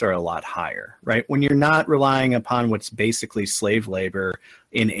constraints also are a lot higher, right? When you're not relying upon what's basically slave labor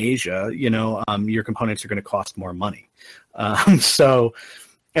in Asia, your components are going to cost more money. And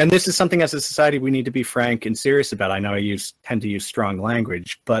this is something as a society we need to be frank and serious about. I know I tend to use strong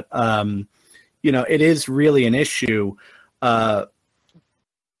language, but it is really an issue.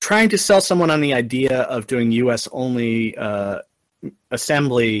 Trying to sell someone on the idea of doing U.S. only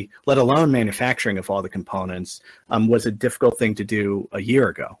assembly, let alone manufacturing of all the components, was a difficult thing to do a year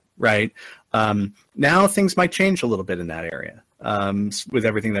ago, right? Now things might change a little bit in that area with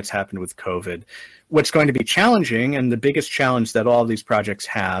everything that's happened with COVID. What's going to be challenging, and the biggest challenge that all of these projects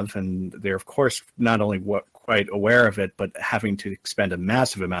have, and they're of course not only quite aware of it, but having to expend a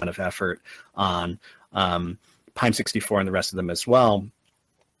massive amount of effort on Pine 64 and the rest of them as well,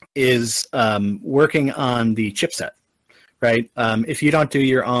 is working on the chipset. Right. If you don't do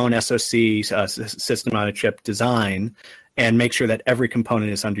your own SoC, system on a chip design, and make sure that every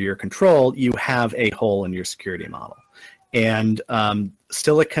component is under your control, you have a hole in your security model. And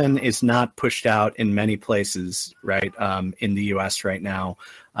silicon is not pushed out in many places, right? In the US right now,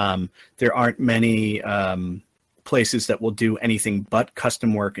 there aren't many places that will do anything but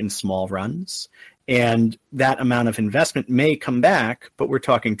custom work in small runs. And that amount of investment may come back, but we're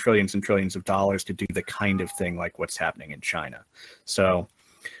talking trillions and trillions of dollars to do the kind of thing like what's happening in China. So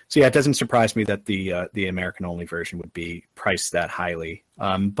yeah, it doesn't surprise me that the American-only version would be priced that highly.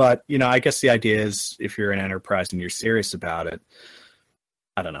 But I guess the idea is if you're an enterprise and you're serious about it,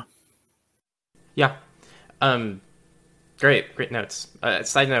 I don't know. Yeah, great notes.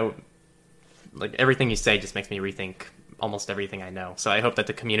 Side note, like everything you say just makes me rethink almost everything I know. So I hope that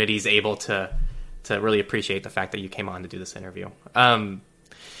the community is able to really appreciate the fact that you came on to do this interview.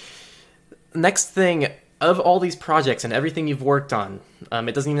 Next thing, of all these projects and everything you've worked on,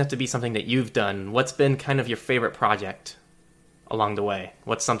 it doesn't even have to be something that you've done. What's been kind of your favorite project along the way?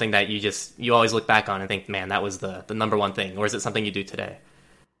 What's something that you always look back on and think, man, that was the number one thing? Or is it something you do today?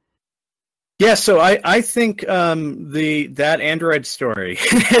 Yeah, so I think that Android story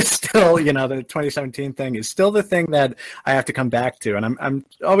is still, the 2017 thing is still the thing that I have to come back to, and I'm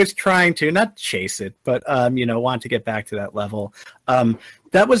always trying to not chase it, but want to get back to that level.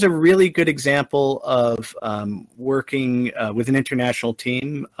 That was a really good example of working with an international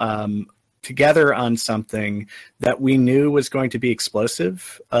team together on something that we knew was going to be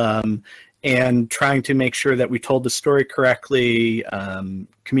explosive. And trying to make sure that we told the story correctly,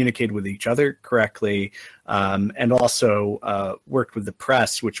 communicated with each other correctly, and also worked with the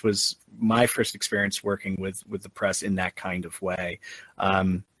press, which was my first experience working with the press in that kind of way.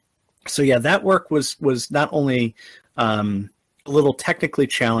 So yeah, that work was not only a little technically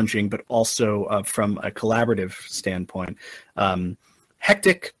challenging, but also from a collaborative standpoint,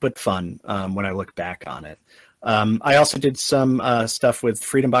 hectic but fun when I look back on it. I also did some stuff with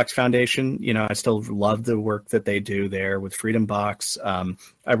FreedomBox Foundation. I still love the work that they do there with FreedomBox.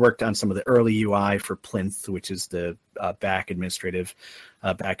 I worked on some of the early UI for Plinth, which is the administrative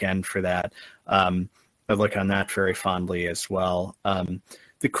back end for that. I look on that very fondly as well.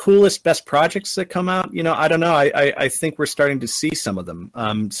 the coolest, best projects that come out, I don't know. I think we're starting to see some of them.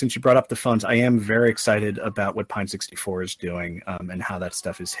 Since you brought up the phones, I am very excited about what Pine 64 is doing and how that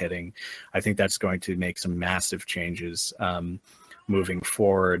stuff is hitting. I think that's going to make some massive changes moving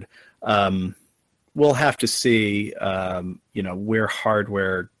forward. We'll have to see, where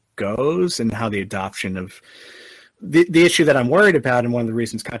hardware goes and how the adoption of the issue that I'm worried about, and one of the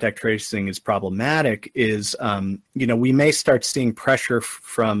reasons contact tracing is problematic, is we may start seeing pressure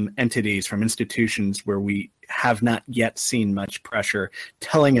from entities, from institutions where we have not yet seen much pressure,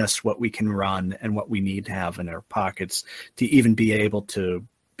 telling us what we can run and what we need to have in our pockets to even be able to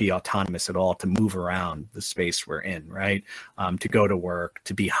be autonomous at all, to move around the space we're in, right? To go to work,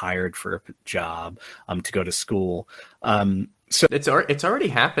 to be hired for a job, to go to school. So it's already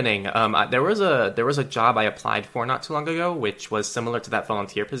happening. There was a job I applied for not too long ago, which was similar to that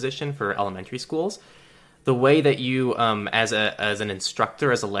volunteer position for elementary schools. The way that you, as an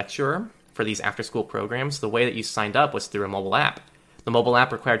instructor, as a lecturer for these after-school programs, the way that you signed up was through a mobile app. The mobile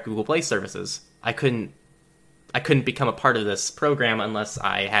app required Google Play services. I couldn't become a part of this program unless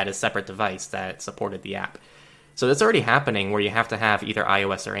I had a separate device that supported the app. So it's already happening where you have to have either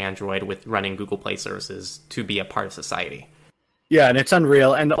iOS or Android with running Google Play services to be a part of society. Yeah, and it's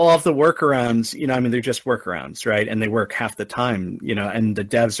unreal. And all of the workarounds, they're just workarounds, right? And they work half the time, and the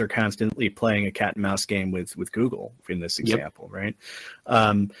devs are constantly playing a cat and mouse game with Google in this example, yep.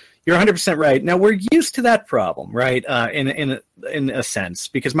 Right? You're 100% right. Now, we're used to that problem, right, in a sense,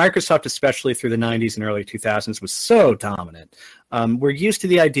 because Microsoft, especially through the 90s and early 2000s, was so dominant. We're used to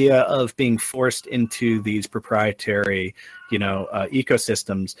the idea of being forced into these proprietary,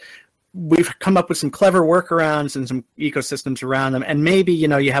 ecosystems. We've come up with some clever workarounds and some ecosystems around them. And maybe,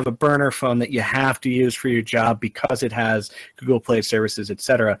 you have a burner phone that you have to use for your job because it has Google Play services, et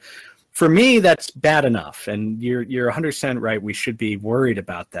cetera. For me, that's bad enough. And you're 100% right. We should be worried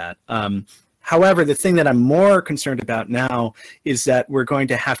about that. However, the thing that I'm more concerned about now is that we're going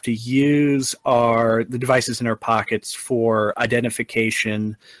to have to use the devices in our pockets for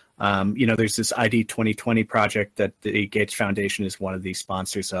identification. There's this ID 2020 project that the Gates Foundation is one of the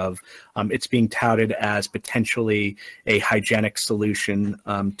sponsors of. It's being touted as potentially a hygienic solution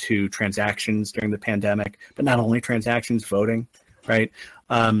to transactions during the pandemic, but not only transactions, voting, right?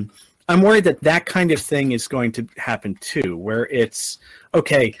 I'm worried that kind of thing is going to happen too, where it's,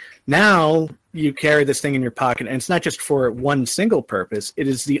 okay, now you carry this thing in your pocket, and it's not just for one single purpose. It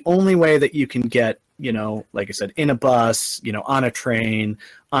is the only way that you can get, like I said, in a bus, on a train,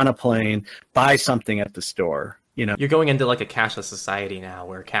 on a plane, buy something at the store. You're going into like a cashless society now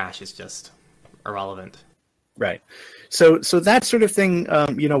where cash is just irrelevant. Right. So that sort of thing,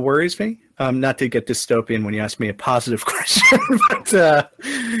 worries me. Not to get dystopian when you ask me a positive question, but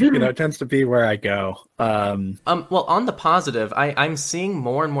it tends to be where I go. Well, on the positive, I'm seeing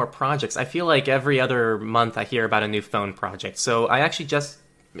more and more projects. I feel like every other month I hear about a new phone project. So I actually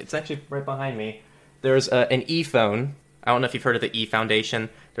it's actually right behind me. There's an ePhone. I don't know if you've heard of the E Foundation.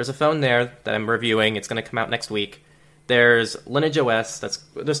 There's a phone there that I'm reviewing. It's going to come out next week. There's Lineage OS.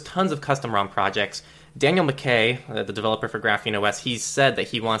 There's tons of custom ROM projects. Daniel McKay, the developer for Graphene OS, he's said that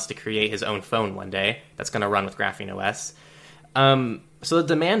he wants to create his own phone one day that's going to run with Graphene OS. So the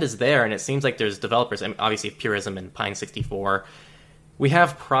demand is there, and it seems like there's developers, and obviously Purism and Pine 64. We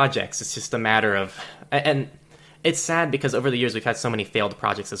have projects. It's just a matter of... And it's sad because over the years we've had so many failed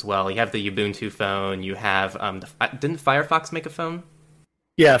projects as well. You have the Ubuntu phone. You have... didn't Firefox make a phone?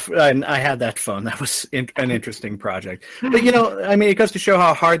 Yeah, and I had that phone. That was an interesting project. But, it goes to show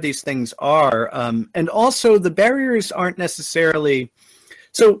how hard these things are. And also the barriers aren't necessarily...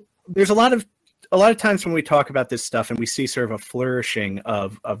 So there's a lot of times when we talk about this stuff and we see sort of a flourishing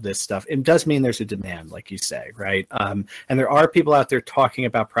of this stuff, it does mean there's a demand, like you say, right? And there are people out there talking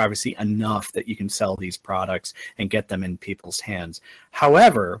about privacy enough that you can sell these products and get them in people's hands.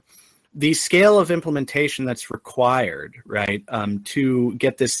 However, the scale of implementation that's required, right, to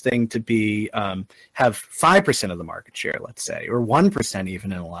get this thing to be have 5% of the market share, let's say, or 1%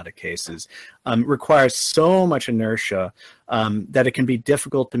 even in a lot of cases, requires so much inertia that it can be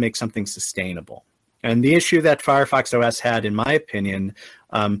difficult to make something sustainable. And the issue that Firefox OS had, in my opinion,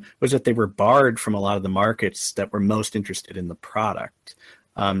 was that they were barred from a lot of the markets that were most interested in the product.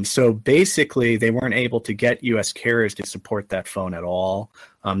 So basically, they weren't able to get U.S. carriers to support that phone at all.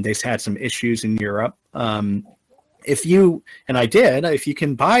 They've had some issues in Europe. If you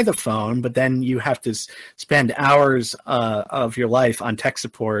can buy the phone, but then you have to spend hours of your life on tech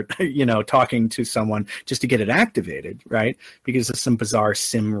support, talking to someone just to get it activated, right? Because of some bizarre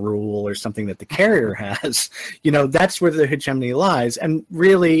SIM rule or something that the carrier has, that's where the hegemony lies. And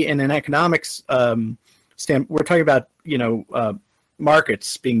really, in an economics we're talking about,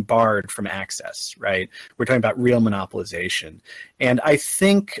 markets being barred from access, right? We're talking about real monopolization. And I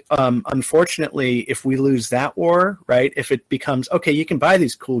think, unfortunately, if we lose that war, right, if it becomes, okay, you can buy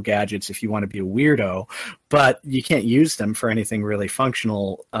these cool gadgets if you want to be a weirdo, but you can't use them for anything really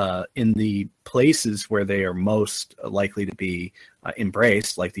functional in the places where they are most likely to be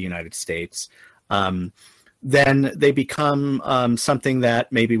embraced, like the United States, then they become something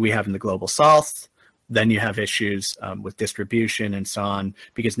that maybe we have in the global south. Then you have issues with distribution and so on,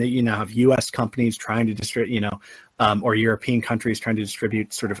 because you now have U.S. companies trying to distribute, or European countries trying to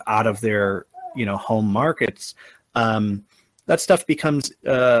distribute sort of out of their, home markets. That stuff becomes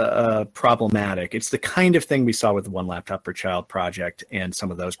problematic. It's the kind of thing we saw with the One Laptop Per Child project and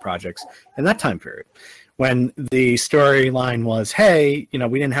some of those projects in that time period, when the storyline was, hey,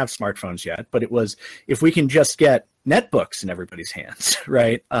 we didn't have smartphones yet, but it was, if we can just get netbooks in everybody's hands,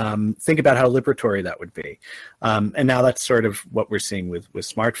 right? Think about how liberatory that would be. And now that's sort of what we're seeing with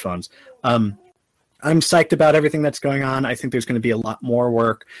smartphones. I'm psyched about everything that's going on. I think there's going to be a lot more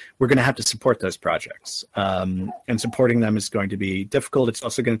work. We're going to have to support those projects. And supporting them is going to be difficult. It's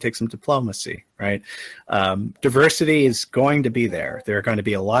also going to take some diplomacy, right? Diversity is going to be there. There are going to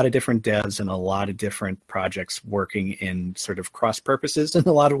be a lot of different devs and a lot of different projects working in sort of cross purposes in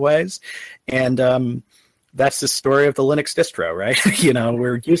a lot of ways. And that's the story of the Linux distro, right?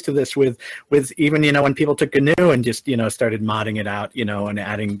 We're used to this with even, when people took GNU and just, started modding it out, and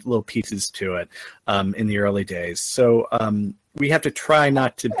adding little pieces to it in the early days. So we have to try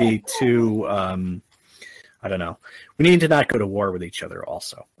not to be too, I don't know. We need to not go to war with each other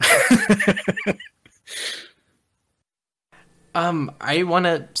also.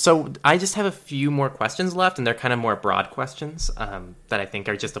 So I just have a few more questions left, and they're kind of more broad questions that I think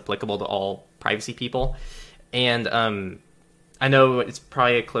are just applicable to all privacy people. And I know it's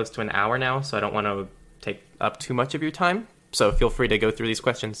probably close to an hour now, so I don't want to take up too much of your time. So feel free to go through these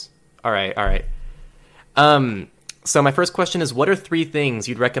questions. All right. So my first question is, what are 3 things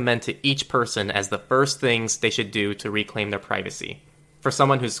you'd recommend to each person as the first things they should do to reclaim their privacy for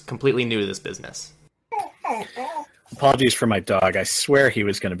someone who's completely new to this business? Apologies for my dog. I swear he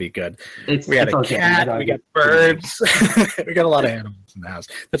was going to be good. We got a cat, we got birds, we got a lot of animals in the house.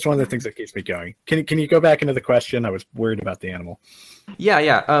 That's one of the things that keeps me going. Can you go back into the question? I was worried about the animal.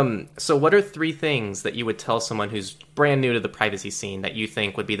 Yeah. So what are 3 things that you would tell someone who's brand new to the privacy scene that you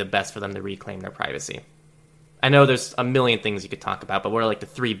think would be the best for them to reclaim their privacy? I know there's a million things you could talk about, but what are like the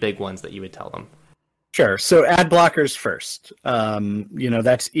 3 big ones that you would tell them? Sure. So ad blockers first.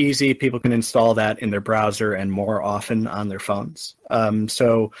 That's easy. People can install that in their browser and more often on their phones.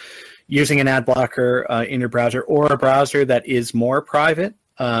 So using an ad blocker in your browser, or a browser that is more private.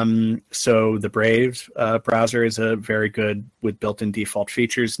 So the Brave browser is a very good with built-in default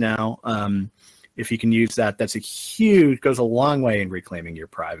features now. If you can use that, goes a long way in reclaiming your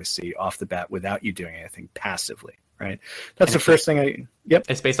privacy off the bat without you doing anything passively. Right. That's the first thing Yep.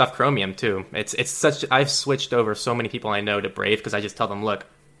 It's based off Chromium too. I've switched over so many people I know to Brave because I just tell them, look,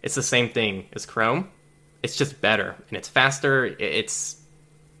 it's the same thing as Chrome. It's just better and it's faster. I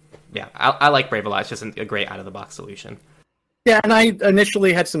like Brave a lot. It's just a great out of the box solution. Yeah, and I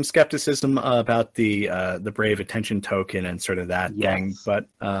initially had some skepticism about the Brave attention token and sort of that thing, but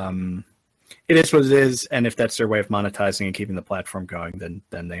it is what it is, and if that's their way of monetizing and keeping the platform going,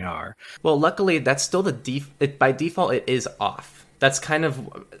 then they are. Well, luckily, that's still by default, it is off. That's kind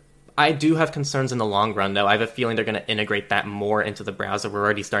of... I do have concerns in the long run, though. I have a feeling they're going to integrate that more into the browser. We're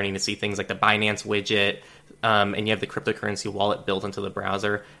already starting to see things like the Binance widget, and you have the cryptocurrency wallet built into the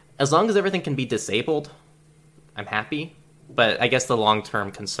browser. As long as everything can be disabled, I'm happy. But I guess the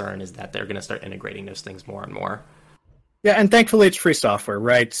long-term concern is that they're going to start integrating those things more and more. Yeah, and thankfully it's free software,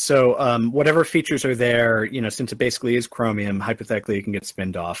 right? So whatever features are there, since it basically is Chromium, hypothetically it can get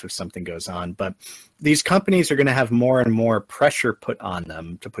spinned off if something goes on. But these companies are going to have more and more pressure put on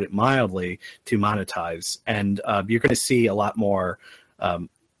them, to put it mildly, to monetize. And you're going to see a lot more,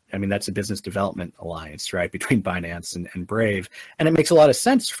 that's a business development alliance, right, between Binance and Brave. And it makes a lot of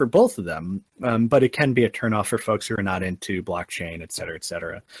sense for both of them, but it can be a turnoff for folks who are not into blockchain, et cetera, et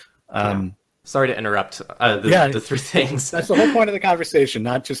cetera. Sorry to interrupt the 3 things. That's the whole point of the conversation,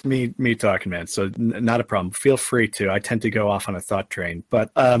 not just me talking, man. So not a problem. Feel free to. I tend to go off on a thought train.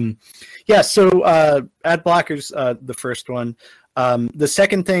 But so ad blockers, the first one. The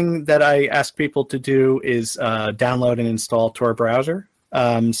second thing that I ask people to do is download and install Tor browser.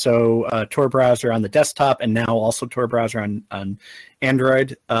 Tor browser on the desktop and now also Tor browser on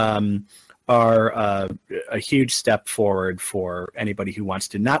Android are a huge step forward for anybody who wants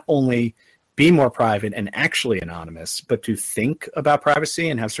to not only be more private and actually anonymous, but to think about privacy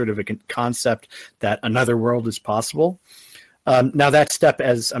and have sort of a concept that another world is possible. Now that step,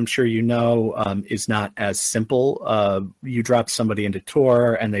 as I'm sure you know, is not as simple. You drop somebody into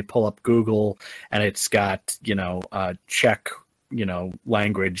Tor and they pull up Google and it's got, Czech,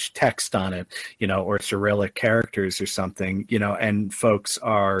 language text on it, or Cyrillic characters or something, and folks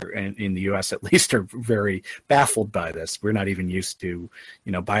are, in the US at least, are very baffled by this. We're not even used to,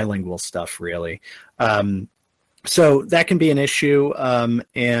 bilingual stuff really. So that can be an issue,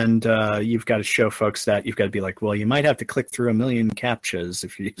 and you've got to show folks that. You've got to be like, well, you might have to click through 1 million CAPTCHAs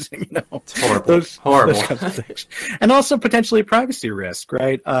if you're using, it's horrible. Horrible. Those kinds of things. And also potentially privacy risk,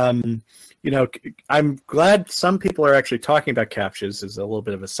 right? I'm glad some people are actually talking about CAPTCHAs as a little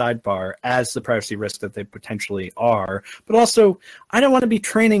bit of a sidebar as the privacy risk that they potentially are. But also, I don't want to be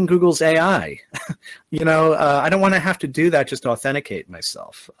training Google's AI. I don't want to have to do that just to authenticate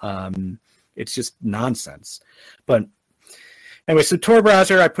myself. It's just nonsense. But anyway, so Tor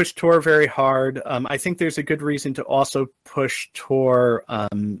browser, I push Tor very hard. I think there's a good reason to also push Tor,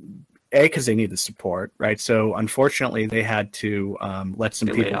 because they need the support, right? So unfortunately, they had to let some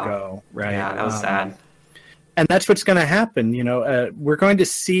people go, right? Yeah, that was sad. And that's what's going to happen. We're going to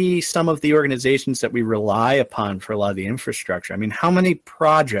see some of the organizations that we rely upon for a lot of the infrastructure. I mean, how many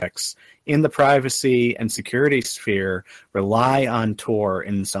projects in the privacy and security sphere rely on Tor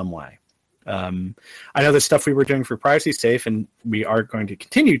in some way? I know the stuff we were doing for Privacy Safe, and we are going to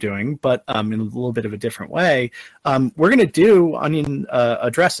continue doing, but in a little bit of a different way. We're going to do onion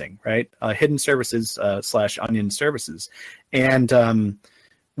addressing, right? Hidden services / onion services. And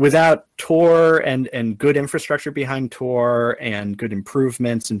without Tor and good infrastructure behind Tor and good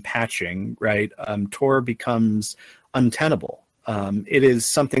improvements and patching, right, Tor becomes untenable. It is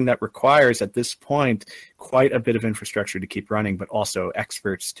something that requires, at this point, quite a bit of infrastructure to keep running, but also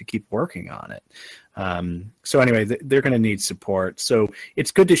experts to keep working on it. So anyway, they're going to need support. So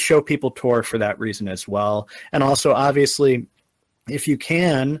it's good to show people Tor for that reason as well. And also, obviously, if you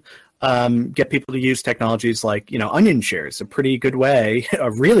can, get people to use technologies like, Onion shares, a pretty good way,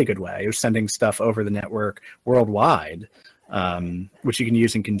 a really good way of sending stuff over the network worldwide. Which you can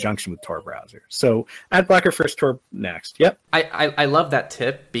use in conjunction with Tor browser. So ad blocker first, Tor next. Yep. I love that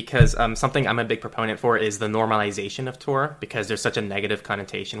tip because something I'm a big proponent for is the normalization of Tor, because there's such a negative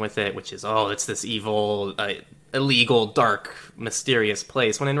connotation with it, which is, it's this evil, illegal, dark, mysterious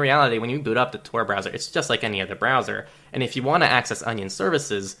place. When in reality, when you boot up the Tor browser, it's just like any other browser. And if you want to access Onion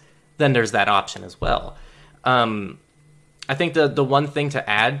services, then there's that option as well. I think the one thing to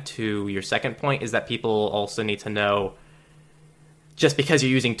add to your second point is that people also need to know, just because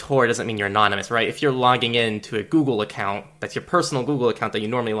you're using Tor doesn't mean you're anonymous, right? If you're logging into a Google account, that's your personal Google account that you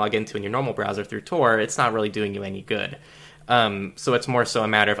normally log into in your normal browser through Tor, it's not really doing you any good. So it's more so a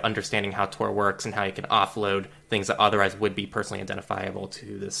matter of understanding how Tor works and how you can offload things that otherwise would be personally identifiable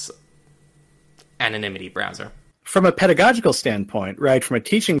to this anonymity browser. From a pedagogical standpoint, right, from a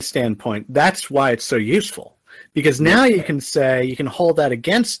teaching standpoint, that's why it's so useful. Because now you can hold that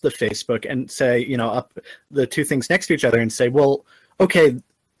against the Facebook and say, up the two things next to each other and say, well, okay,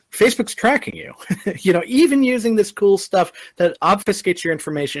 Facebook's tracking you, even using this cool stuff that obfuscates your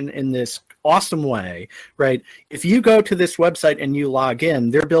information in this awesome way, right? If you go to this website and you log in,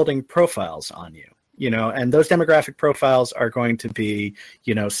 they're building profiles on you, and those demographic profiles are going to be,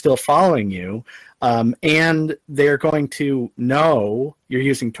 still following you. And they're going to know you're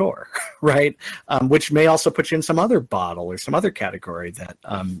using Tor, right? Which may also put you in some other bottle or some other category that,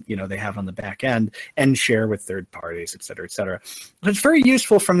 they have on the back end and share with third parties, et cetera, et cetera. But it's very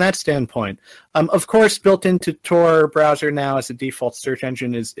useful from that standpoint. Of course, built into Tor browser now as a default search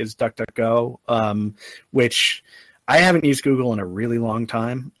engine is DuckDuckGo, which I haven't used Google in a really long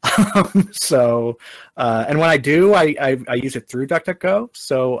time. So, and when I do, I use it through DuckDuckGo.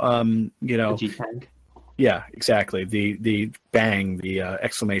 So, G-Tag. Yeah, exactly. The bang, the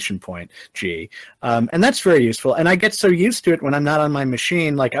exclamation point G. And that's very useful. And I get so used to it when I'm not on my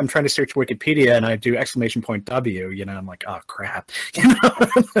machine, like I'm trying to search Wikipedia and I do exclamation point W, I'm like, oh crap.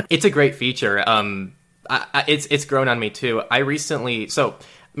 It's a great feature. It's grown on me too. I recently, so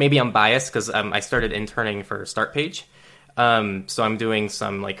maybe I'm biased because I started interning for Startpage. So I'm doing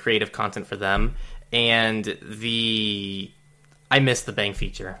some like creative content for them, and I missed the bang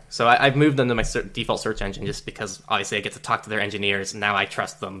feature. So I've moved them to my default search engine just because obviously I get to talk to their engineers, and now I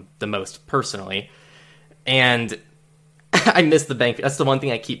trust them the most personally. And I missed the bang. That's the one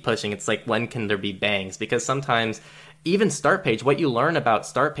thing I keep pushing. It's like, when can there be bangs? Because sometimes even Startpage, what you learn about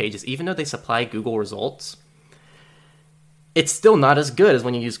Startpage is even though they supply Google results, it's still not as good as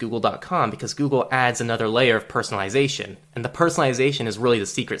when you use Google.com, because Google adds another layer of personalization. And the personalization is really the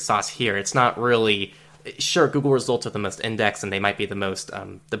secret sauce here. It's not really Sure, Google results are the most indexed and they might be the most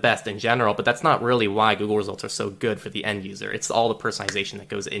the best in general, but that's not really why Google results are so good for the end user. It's all the personalization that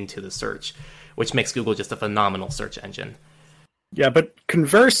goes into the search, which makes Google just a phenomenal search engine. Yeah, but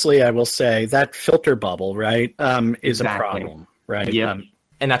conversely, I will say that filter bubble, right, is Exactly. a problem, right? Yep.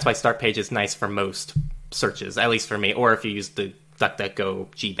 And that's why Start Page is nice for most searches, at least for me, or if you use the DuckDuckGo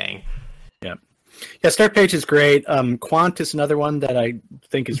GBang. Yeah, Start Page is great. Quant is another one that I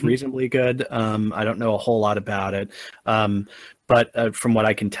think is reasonably good. I don't know a whole lot about it, but from what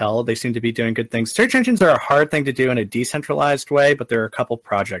I can tell, they seem to be doing good things. Search engines are a hard thing to do in a decentralized way, but there are a couple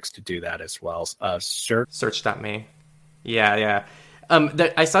projects to do that as well. Search.me. Yeah.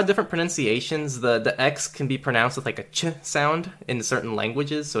 I saw different pronunciations. The X can be pronounced with like a ch sound in certain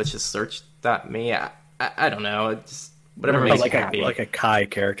languages, so it's just search.me. I don't know. It's just whatever makes you happy. Like a Chi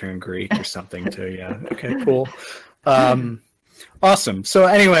character in Greek or something too. Yeah. Okay. Cool. Awesome. So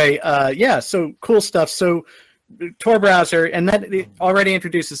anyway, so cool stuff. So Tor browser, and that it already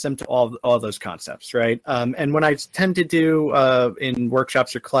introduces them to all those concepts, right? And when I tend to do in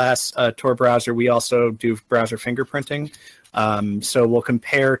workshops or class Tor browser, we also do browser fingerprinting. So we'll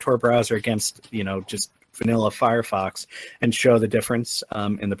compare Tor browser against just vanilla Firefox and show the difference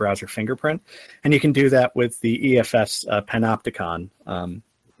in the browser fingerprint. And you can do that with the EFS Panopticon.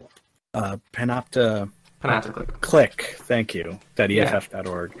 Click, thank you,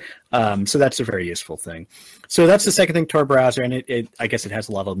 .eff.org. So that's a very useful thing. So that's the second thing, Tor browser, and I guess it has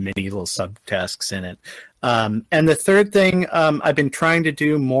a lot of mini little subtasks in it. And the third thing I've been trying to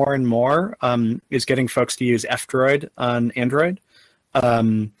do more and more is getting folks to use F-Droid on Android.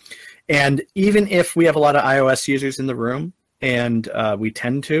 And even if we have a lot of iOS users in the room, and we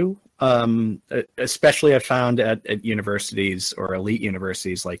tend to, especially I found at universities or elite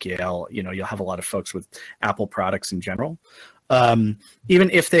universities like Yale, you'll have a lot of folks with Apple products in general. Even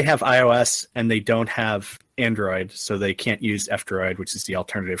if they have iOS and they don't have Android, so they can't use F-Droid, which is the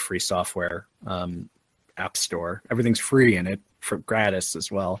alternative free software app store. Everything's free in it for gratis as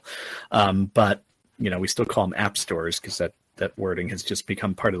well. But we still call them app stores because that wording has just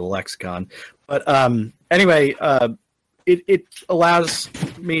become part of the lexicon. But anyway, it allows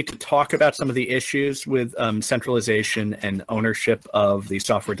me to talk about some of the issues with centralization and ownership of the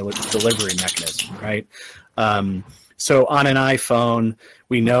software delivery mechanism, right? So on an iPhone,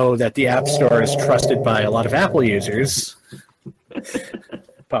 we know that the App Store is trusted by a lot of Apple users.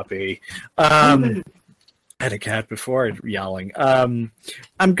 Puppy. I had a cat before yowling. I'm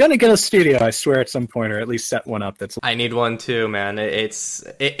going to get a studio, I swear, at some point, or at least set one up. I need one too, man.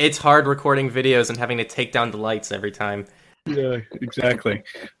 It's hard recording videos and having to take down the lights every time. Yeah, exactly.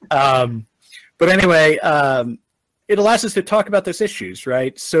 But anyway, it allows us to talk about those issues,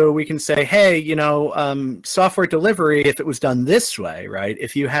 right? So we can say, hey, software delivery, if it was done this way, right?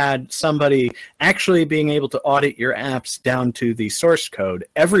 If you had somebody actually being able to audit your apps down to the source code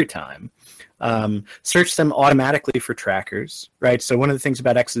every time, search them automatically for trackers, right? So one of the things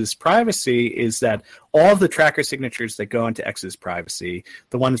about Exodus privacy is that all of the tracker signatures that go into Exodus privacy,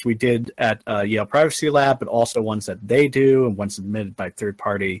 the ones we did at Yale Privacy Lab, but also ones that they do and ones submitted by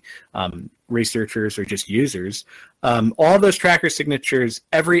third-party researchers or just users, all those tracker signatures,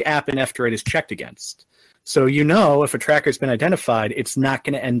 every app in F-Droid is checked against. So if a tracker's been identified, it's not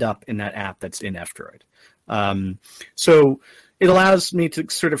going to end up in that app that's in F-Droid. So it allows me to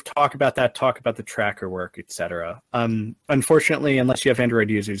sort of talk about the tracker work, etc. Unfortunately, unless you have Android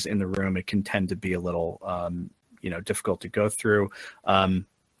users in the room, it can tend to be a little, difficult to go through.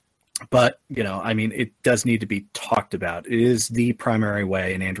 But, it does need to be talked about. It is the primary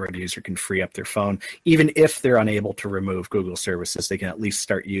way an Android user can free up their phone. Even if they're unable to remove Google services, they can at least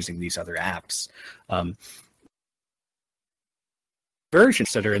start using these other apps.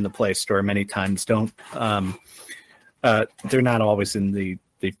 Versions that are in the Play Store many times don't... they're not always in the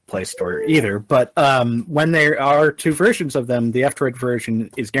Play Store either, but when there are two versions of them, the F-Droid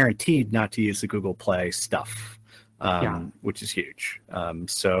version is guaranteed not to use the Google Play stuff, which is huge. And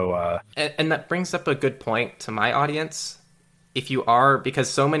that brings up a good point to my audience. Because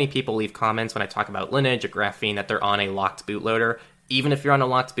so many people leave comments when I talk about Lineage or Graphene that they're on a locked bootloader. Even if you're on a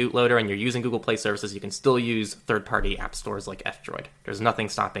locked bootloader and you're using Google Play services, you can still use third-party app stores like F-Droid. There's nothing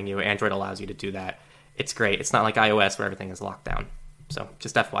stopping you. Android allows you to do that. It's great. It's not like iOS where everything is locked down. So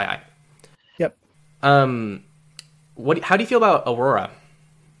just FYI. Yep. How do you feel about Aurora?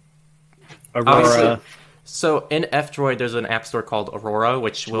 Aurora. So in F-Droid, there's an app store called Aurora,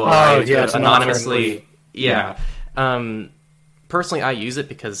 which will anonymously. Yeah. Personally, I use it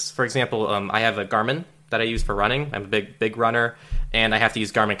because, for example, I have a Garmin that I use for running. I'm a big runner, and I have to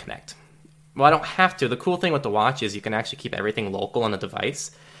use Garmin Connect. Well, I don't have to. The cool thing with the watch is you can actually keep everything local on the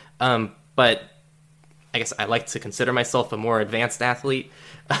device. But I guess I like to consider myself a more advanced athlete,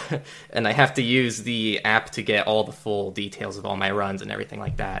 and I have to use the app to get all the full details of all my runs and everything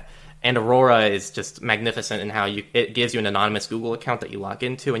like that. And Aurora is just magnificent in how it gives you an anonymous Google account that you log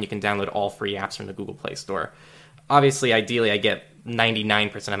into, and you can download all free apps from the Google Play Store. Obviously, ideally, I get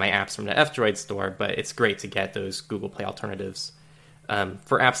 99% of my apps from the F-Droid store, but it's great to get those Google Play alternatives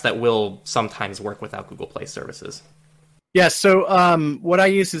for apps that will sometimes work without Google Play services. Yeah, so what I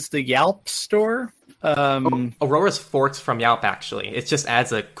use is the Yelp store. Aurora's forks from Yelp, actually. It just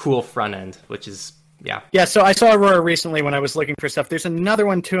adds a cool front end, which is, yeah. Yeah, so I saw Aurora recently when I was looking for stuff. There's another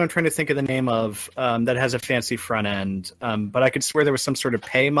one, too, I'm trying to think of the name of, that has a fancy front end. But I could swear there was some sort of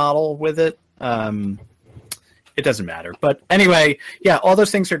pay model with it. It doesn't matter. But anyway, yeah, all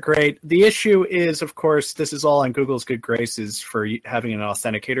those things are great. The issue is, of course, this is all on Google's good graces for having an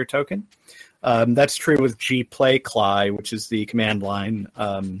authenticator token. That's true with gPlayCli, which is the command line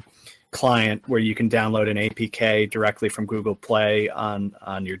client where you can download an APK directly from Google Play on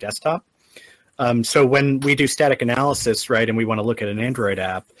your desktop. So when we do static analysis, right, and we want to look at an Android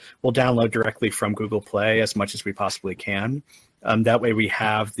app, we'll download directly from Google Play as much as we possibly can. That way we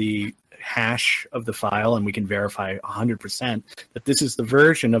have the hash of the file and we can verify 100% that this is the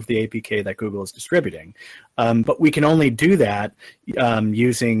version of the APK that Google is distributing. But we can only do that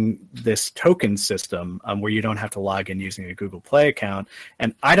using this token system where you don't have to log in using a Google Play account.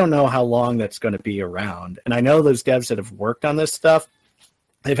 And I don't know how long that's going to be around. And I know those devs that have worked on this stuff,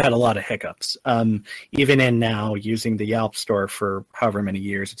 they've had a lot of hiccups. Even in now using the Yelp store for however many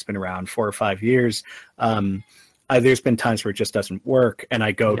years, it's been around 4 or 5 years. There's been times where it just doesn't work. And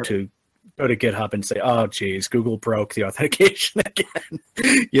I go to GitHub and say, oh, geez, Google broke the authentication again.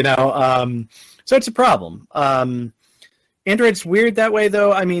 So it's a problem. Android's weird that way,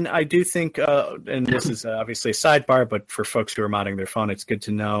 though. I mean, I do think, and this is obviously a sidebar, but for folks who are modding their phone, it's good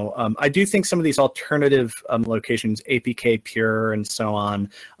to know. I do think some of these alternative locations, APK Pure and so on,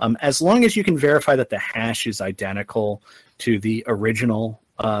 as long as you can verify that the hash is identical to the original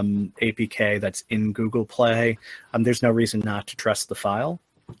APK that's in Google Play, there's no reason not to trust the file.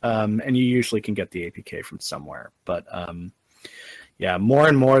 And you usually can get the APK from somewhere. But yeah, more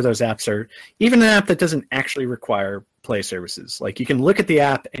and more of those apps are, even an app that doesn't actually require Play services. Like you can look at the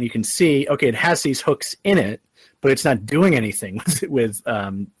app and you can see, okay, it has these hooks in it, but it's not doing anything with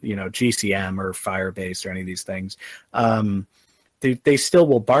GCM or Firebase or any of these things. They still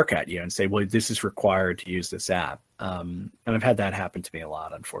will bark at you and say, well, this is required to use this app. And I've had that happen to me a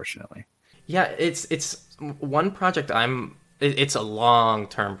lot, unfortunately. Yeah, it's one project it's a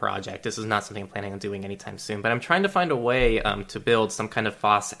long-term project. This is not something I'm planning on doing anytime soon, but I'm trying to find a way to build some kind of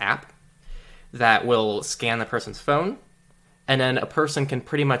FOSS app that will scan the person's phone, and then a person can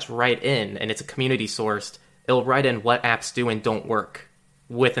pretty much write in, and it's a community sourced, it'll write in what apps do and don't work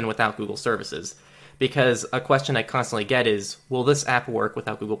with and without Google services. Because a question I constantly get is, will this app work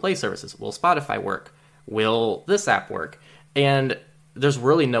without Google Play services? Will Spotify work? Will this app work? And there's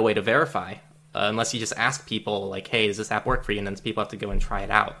really no way to verify unless you just ask people, like, hey, does this app work for you? And then people have to go and try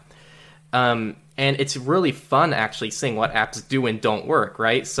it out. And it's really fun actually seeing what apps do and don't work,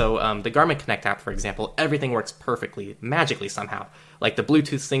 right? So the Garmin Connect app, for example, everything works perfectly, magically somehow. Like the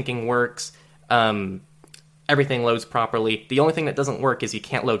Bluetooth syncing works, everything loads properly. The only thing that doesn't work is you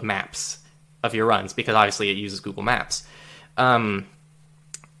can't load maps of your runs because obviously it uses Google Maps. The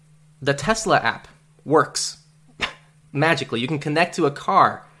Tesla app works magically. You can connect to a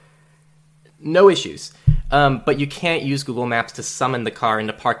car, no issues. But you can't use Google Maps to summon the car in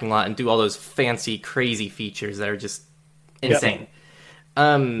the parking lot and do all those fancy, crazy features that are just insane.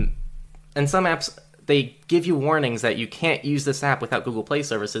 Yep. And some apps, they give you warnings that you can't use this app without Google Play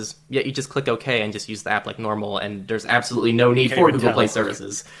services, yet you just click OK and just use the app like normal, and there's absolutely no need for Google Play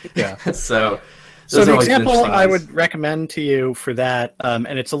services. Yeah. So the example I would recommend to you for that,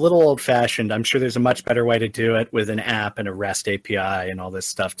 and it's a little old-fashioned. I'm sure there's a much better way to do it with an app and a REST API and all this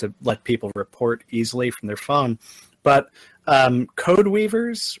stuff to let people report easily from their phone. But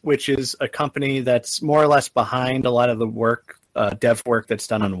CodeWeavers, which is a company that's more or less behind a lot of the work, dev work that's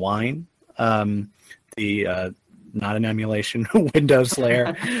done on Wine, not an emulation Windows layer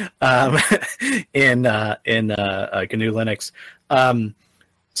in GNU Linux.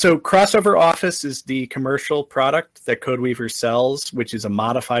 So Crossover Office is the commercial product that CodeWeaver sells, which is a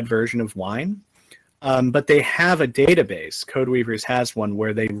modified version of Wine. But they have a database. CodeWeavers has one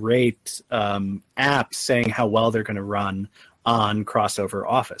where they rate apps saying how well they're going to run on Crossover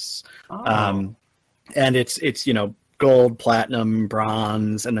Office. And it's gold, platinum,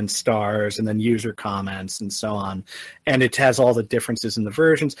 bronze, and then stars, and then user comments, and so on. And it has all the differences in the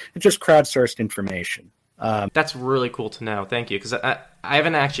versions. It's just crowdsourced information. That's really cool to know. Thank you. Because I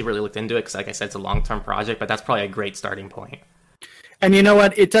haven't actually really looked into it because, like I said, it's a long-term project, but that's probably a great starting point. And you know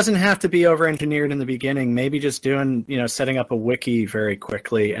what? It doesn't have to be over-engineered in the beginning. Maybe just doing, setting up a wiki very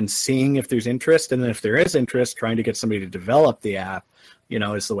quickly and seeing if there's interest. And then if there is interest, trying to get somebody to develop the app,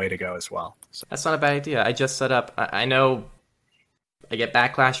 is the way to go as well. So. That's not a bad idea. I just set up, I know I get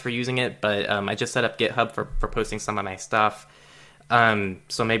backlash for using it, but I just set up GitHub for posting some of my stuff.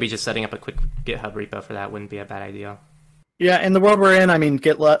 So maybe just setting up a quick GitHub repo for that wouldn't be a bad idea. Yeah, in the world we're in, I mean,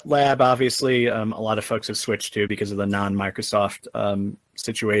 GitLab, obviously, a lot of folks have switched to because of the non-Microsoft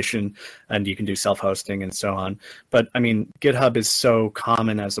situation, and you can do self-hosting and so on. But, I mean, GitHub is so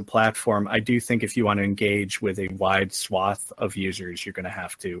common as a platform. I do think if you want to engage with a wide swath of users, you're going to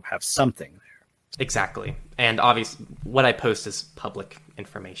have something there. Exactly. And obviously, what I post is public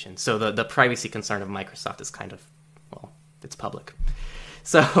information. So the privacy concern of Microsoft is kind of, well, it's public.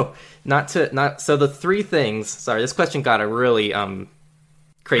 So so the three things. Sorry, this question got a really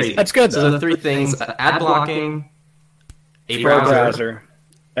crazy. That's good. So the three things: ad blocking, a browser,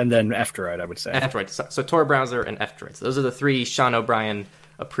 and then F-Droid, I would say. F-Droid. So Tor browser and F-Droid. So those are the three Sean O'Brien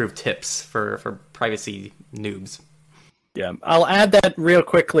approved tips for privacy noobs. Yeah, I'll add that real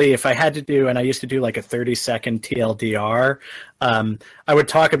quickly. If I had to do, and I used to do like a 30-second TLDR, I would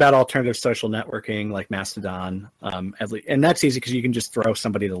talk about alternative social networking like Mastodon, and that's easy because you can just throw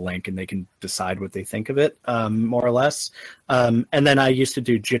somebody the link and they can decide what they think of it, more or less. And then I used to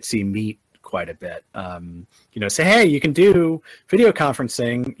do Jitsi Meet quite a bit. Say, hey, you can do video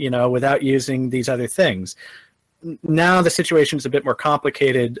conferencing, without using these other things. Now the situation is a bit more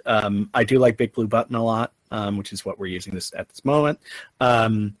complicated. I do like Big Blue Button a lot, which is what we're using at this moment.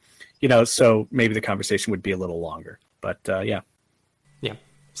 So maybe the conversation would be a little longer. But yeah. Yeah.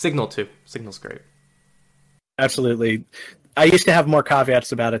 Signal too. Signal's great. Absolutely. I used to have more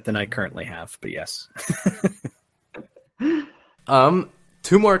caveats about it than I currently have, but yes.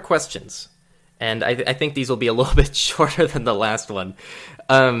 Two more questions. And I think these will be a little bit shorter than the last one.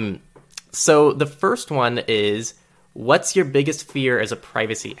 So the first one is, what's your biggest fear as a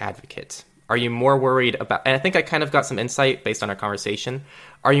privacy advocate? Are you more worried about, and I think I kind of got some insight based on our conversation,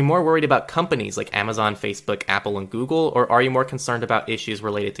 are you more worried about companies like Amazon, Facebook, Apple, and Google, or are you more concerned about issues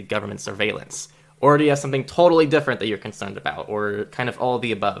related to government surveillance? Or do you have something totally different that you're concerned about, or kind of all of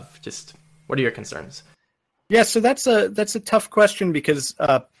the above? Just what are your concerns? Yeah, so that's a tough question because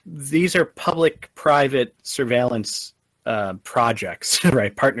these are public-private surveillance projects,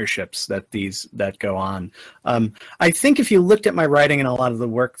 right? Partnerships that go on. I think if you looked at my writing and a lot of the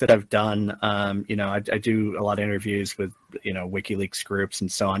work that I've done, I do a lot of interviews with, WikiLeaks groups and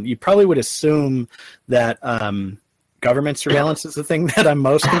so on. You probably would assume that government surveillance is the thing that I'm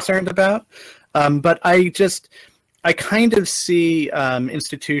most concerned about. But I kind of see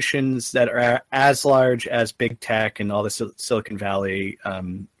institutions that are as large as big tech and all the Silicon Valley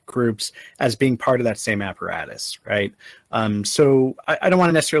groups as being part of that same apparatus, right? So I don't want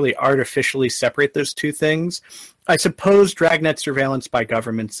to necessarily artificially separate those two things. I suppose dragnet surveillance by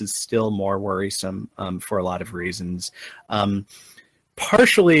governments is still more worrisome for a lot of reasons.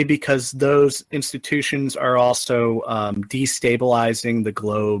 Partially because those institutions are also destabilizing the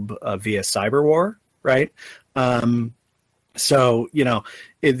globe via cyber war, right? So, the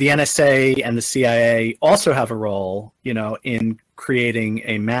NSA and the CIA also have a role, in creating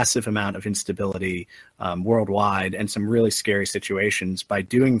a massive amount of instability worldwide and some really scary situations by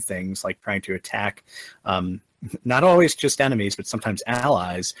doing things like trying to attack not always just enemies, but sometimes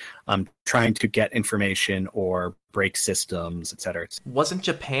allies, trying to get information or break systems, et cetera. Wasn't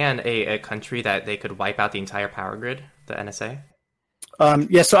Japan a country that they could wipe out the entire power grid, the NSA?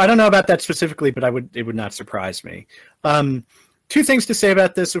 Yeah, so I don't know about that specifically, but it would not surprise me. Two things to say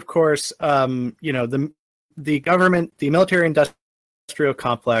about this, of course. The government, the military industrial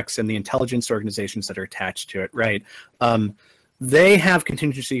complex, and the intelligence organizations that are attached to it, right? They have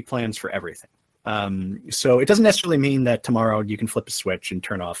contingency plans for everything. So it doesn't necessarily mean that tomorrow you can flip a switch and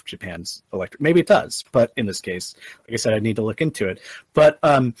turn off Japan's electric. Maybe it does, but in this case, like I said, I need to look into it. But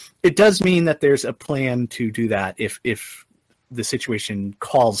it does mean that there's a plan to do that if the situation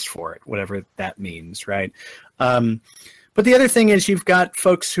calls for it, whatever that means, right? But the other thing is you've got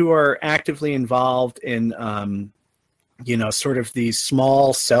folks who are actively involved in, sort of these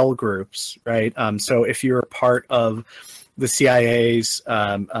small cell groups, right? So if you're a part of the CIA's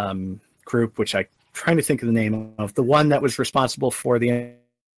group, which I'm trying to think of the name of, the one that was responsible for the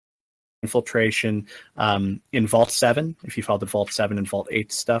infiltration in Vault 7, if you followed the Vault 7 and Vault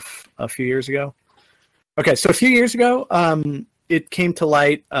 8 stuff a few years ago. Okay, so a few years ago, it came to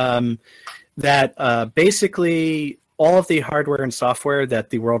light that basically all of the hardware and software that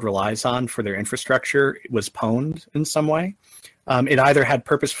the world relies on for their infrastructure was pwned in some way. It either had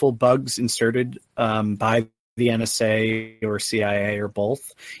purposeful bugs inserted by the NSA or CIA or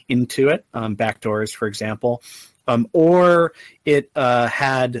both into it, backdoors, for example, or it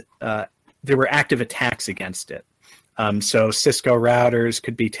there were active attacks against it. So Cisco routers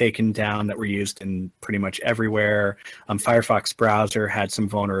could be taken down that were used in pretty much everywhere. Firefox browser had some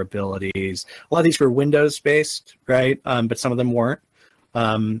vulnerabilities. A lot of these were Windows-based, right? But some of them weren't.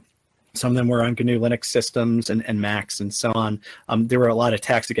 Some of them were on GNU Linux systems and Macs and so on. There were a lot of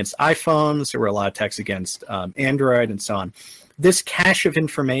attacks against iPhones. There were a lot of attacks against Android and so on. This cache of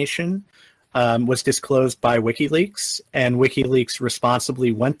information was disclosed by WikiLeaks, and WikiLeaks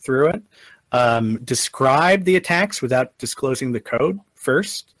responsibly went through it, described the attacks without disclosing the code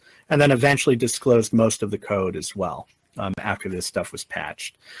first, and then eventually disclosed most of the code as well after this stuff was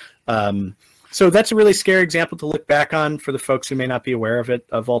patched. So that's a really scary example to look back on for the folks who may not be aware of it,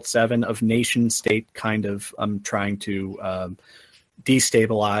 of Vault 7, of nation state kind of trying to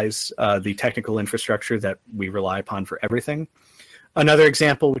destabilize the technical infrastructure that we rely upon for everything. Another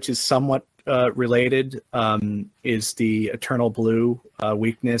example, which is somewhat related, is the Eternal Blue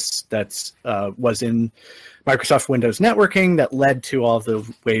weakness that was in Microsoft Windows networking that led to all the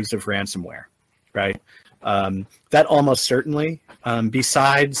waves of ransomware, right? That almost certainly,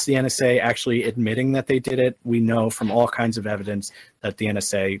 besides the NSA actually admitting that they did it, we know from all kinds of evidence that the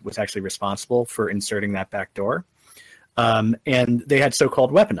NSA was actually responsible for inserting that backdoor. And they had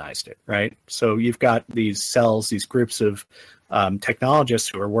so-called weaponized it, right? So you've got these cells, these groups of technologists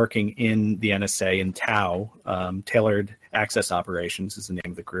who are working in the NSA in TAO, Tailored Access Operations is the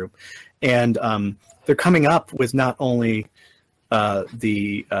name of the group. And they're coming up with not only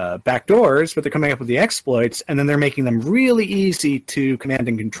the backdoors, but they're coming up with the exploits, and then they're making them really easy to command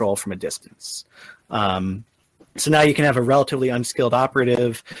and control from a distance. So now you can have a relatively unskilled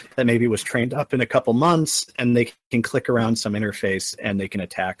operative that maybe was trained up in a couple months, and they can click around some interface and they can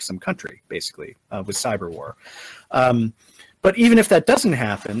attack some country, basically, with cyber war. But even if that doesn't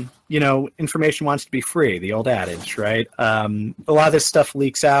happen, you know, information wants to be free, the old adage, right? A lot of this stuff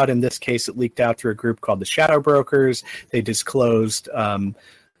leaks out. In this case, it leaked out through a group called the Shadow Brokers. They disclosed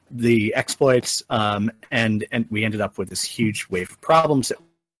the exploits, and we ended up with this huge wave of problems that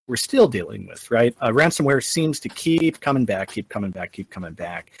we're still dealing with, right? Ransomware seems to keep coming back.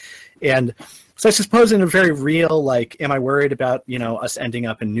 And so I suppose in a very real, like, am I worried about, you know, us ending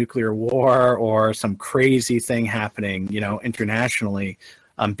up in nuclear war or some crazy thing happening, you know, internationally,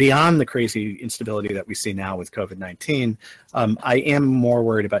 beyond the crazy instability that we see now with COVID-19, I am more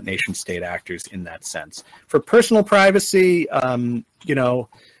worried about nation state actors in that sense. For personal privacy, you know,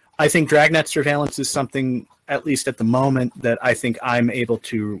 I think dragnet surveillance is something, at least at the moment, that I think I'm able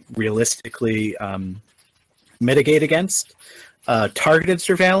to realistically mitigate against. Targeted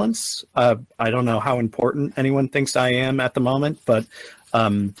surveillance, I don't know how important anyone thinks I am at the moment, but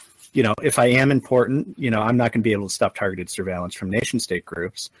you know, if I am important, you know, I'm not going to be able to stop targeted surveillance from nation state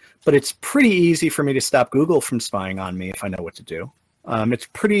groups, but it's pretty easy for me to stop Google from spying on me if I know what to do. It's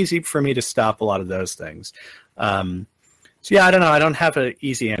pretty easy for me to stop a lot of those things. So yeah, I don't know. I don't have an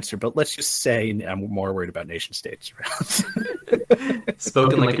easy answer, but let's just say I'm more worried about nation state surveillance.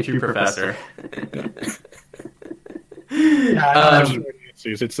 Spoken like a true professor. Yeah, I don't have short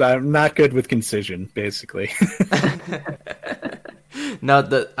answers. It's I'm not good with concision, basically.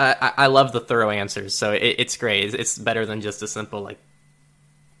 No, I love the thorough answers, so it's great. It's better than just a simple, like,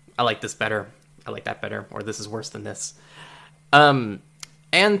 I like this better, I like that better, or this is worse than this.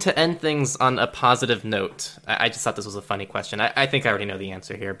 And to end things on a positive note, I just thought this was a funny question. I think I already know the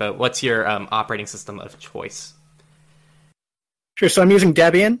answer here, but what's your operating system of choice? Sure, so I'm using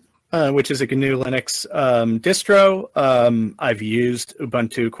Debian, which is a GNU Linux distro. I've used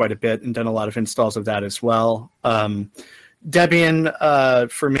Ubuntu quite a bit and done a lot of installs of that as well. Debian,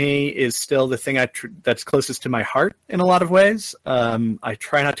 for me, is still the thing that's closest to my heart in a lot of ways. I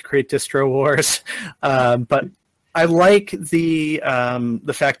try not to create distro wars, but I like the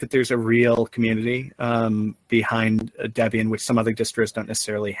fact that there's a real community behind Debian, which some other distros don't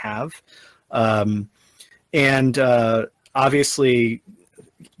necessarily have. And obviously,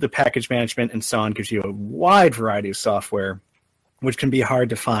 the package management and so on gives you a wide variety of software, which can be hard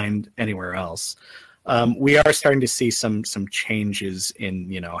to find anywhere else. We are starting to see some changes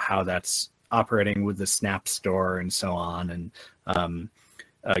in, you know, how that's operating with the Snap Store and so on, and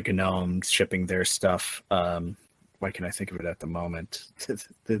GNOME shipping their stuff. Why can I think of it at the moment?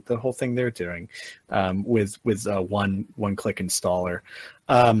 The whole thing they're doing with one-click installer.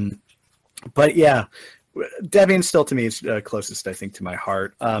 But yeah, Debian still to me is closest, I think, to my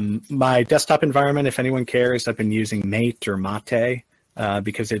heart. My desktop environment, if anyone cares, I've been using Mate or Mate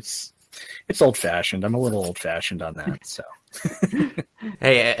because it's old-fashioned. I'm a little old-fashioned on that. So,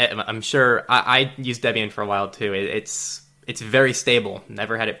 hey, I'm sure I used Debian for a while too. It's very stable.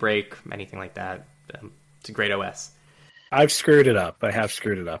 Never had it break, anything like that. It's a great OS. I've screwed it up. I have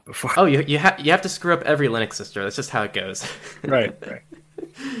screwed it up before. Oh, you have to screw up every Linux distro. That's just how it goes. Right.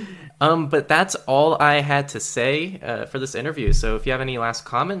 But that's all I had to say for this interview. So if you have any last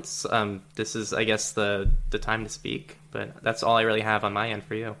comments, this is, I guess, the time to speak. But that's all I really have on my end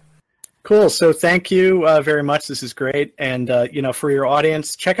for you. Cool. So thank you very much. This is great. And, for your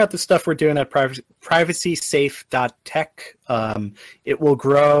audience, check out the stuff we're doing at privacysafe.tech. It will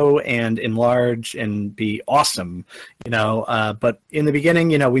grow and enlarge and be awesome, but in the beginning,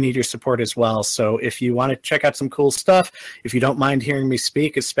 we need your support as well. So if you want to check out some cool stuff, if you don't mind hearing me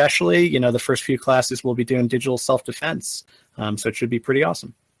speak, especially, the first few classes we'll be doing digital self-defense. So it should be pretty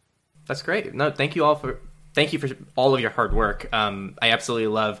awesome. That's great. No, thank you for all of your hard work. I absolutely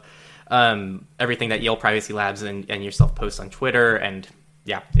love everything that Yale Privacy Labs and yourself post on Twitter, and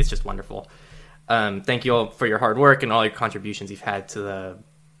yeah, it's just wonderful. Thank you all for your hard work and all your contributions you've had to the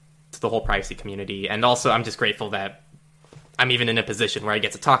whole privacy community, and also I'm just grateful that I'm even in a position where I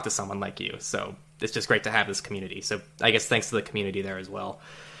get to talk to someone like you. So it's just great to have this community. So I guess thanks to the community there as well,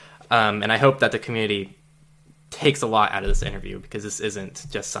 and I hope that the community takes a lot out of this interview, because this isn't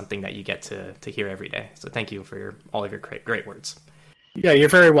just something that you get to hear every day. So thank you for all of your great words. Yeah, you're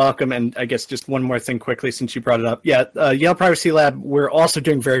very welcome. And I guess just one more thing quickly, since you brought it up. Yeah, Yale Privacy Lab, we're also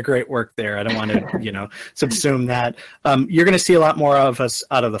doing very great work there. I don't want to, subsume that. You're going to see a lot more of us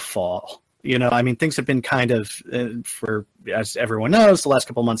out of the fall. Things have been kind of, as everyone knows, the last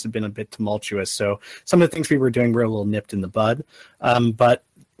couple of months have been a bit tumultuous. So some of the things we were doing were a little nipped in the bud. But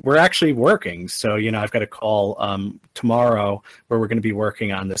we're actually working. So, I've got a call tomorrow where we're going to be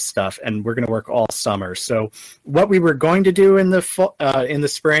working on this stuff, and we're going to work all summer. So what we were going to do in the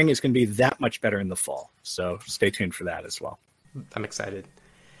spring is going to be that much better in the fall. So stay tuned for that as well. I'm excited.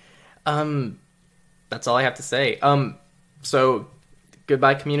 That's all I have to say. So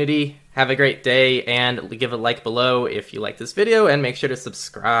goodbye, community. Have a great day, and give a like below if you like this video, and make sure to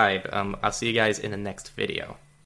subscribe. I'll see you guys in the next video.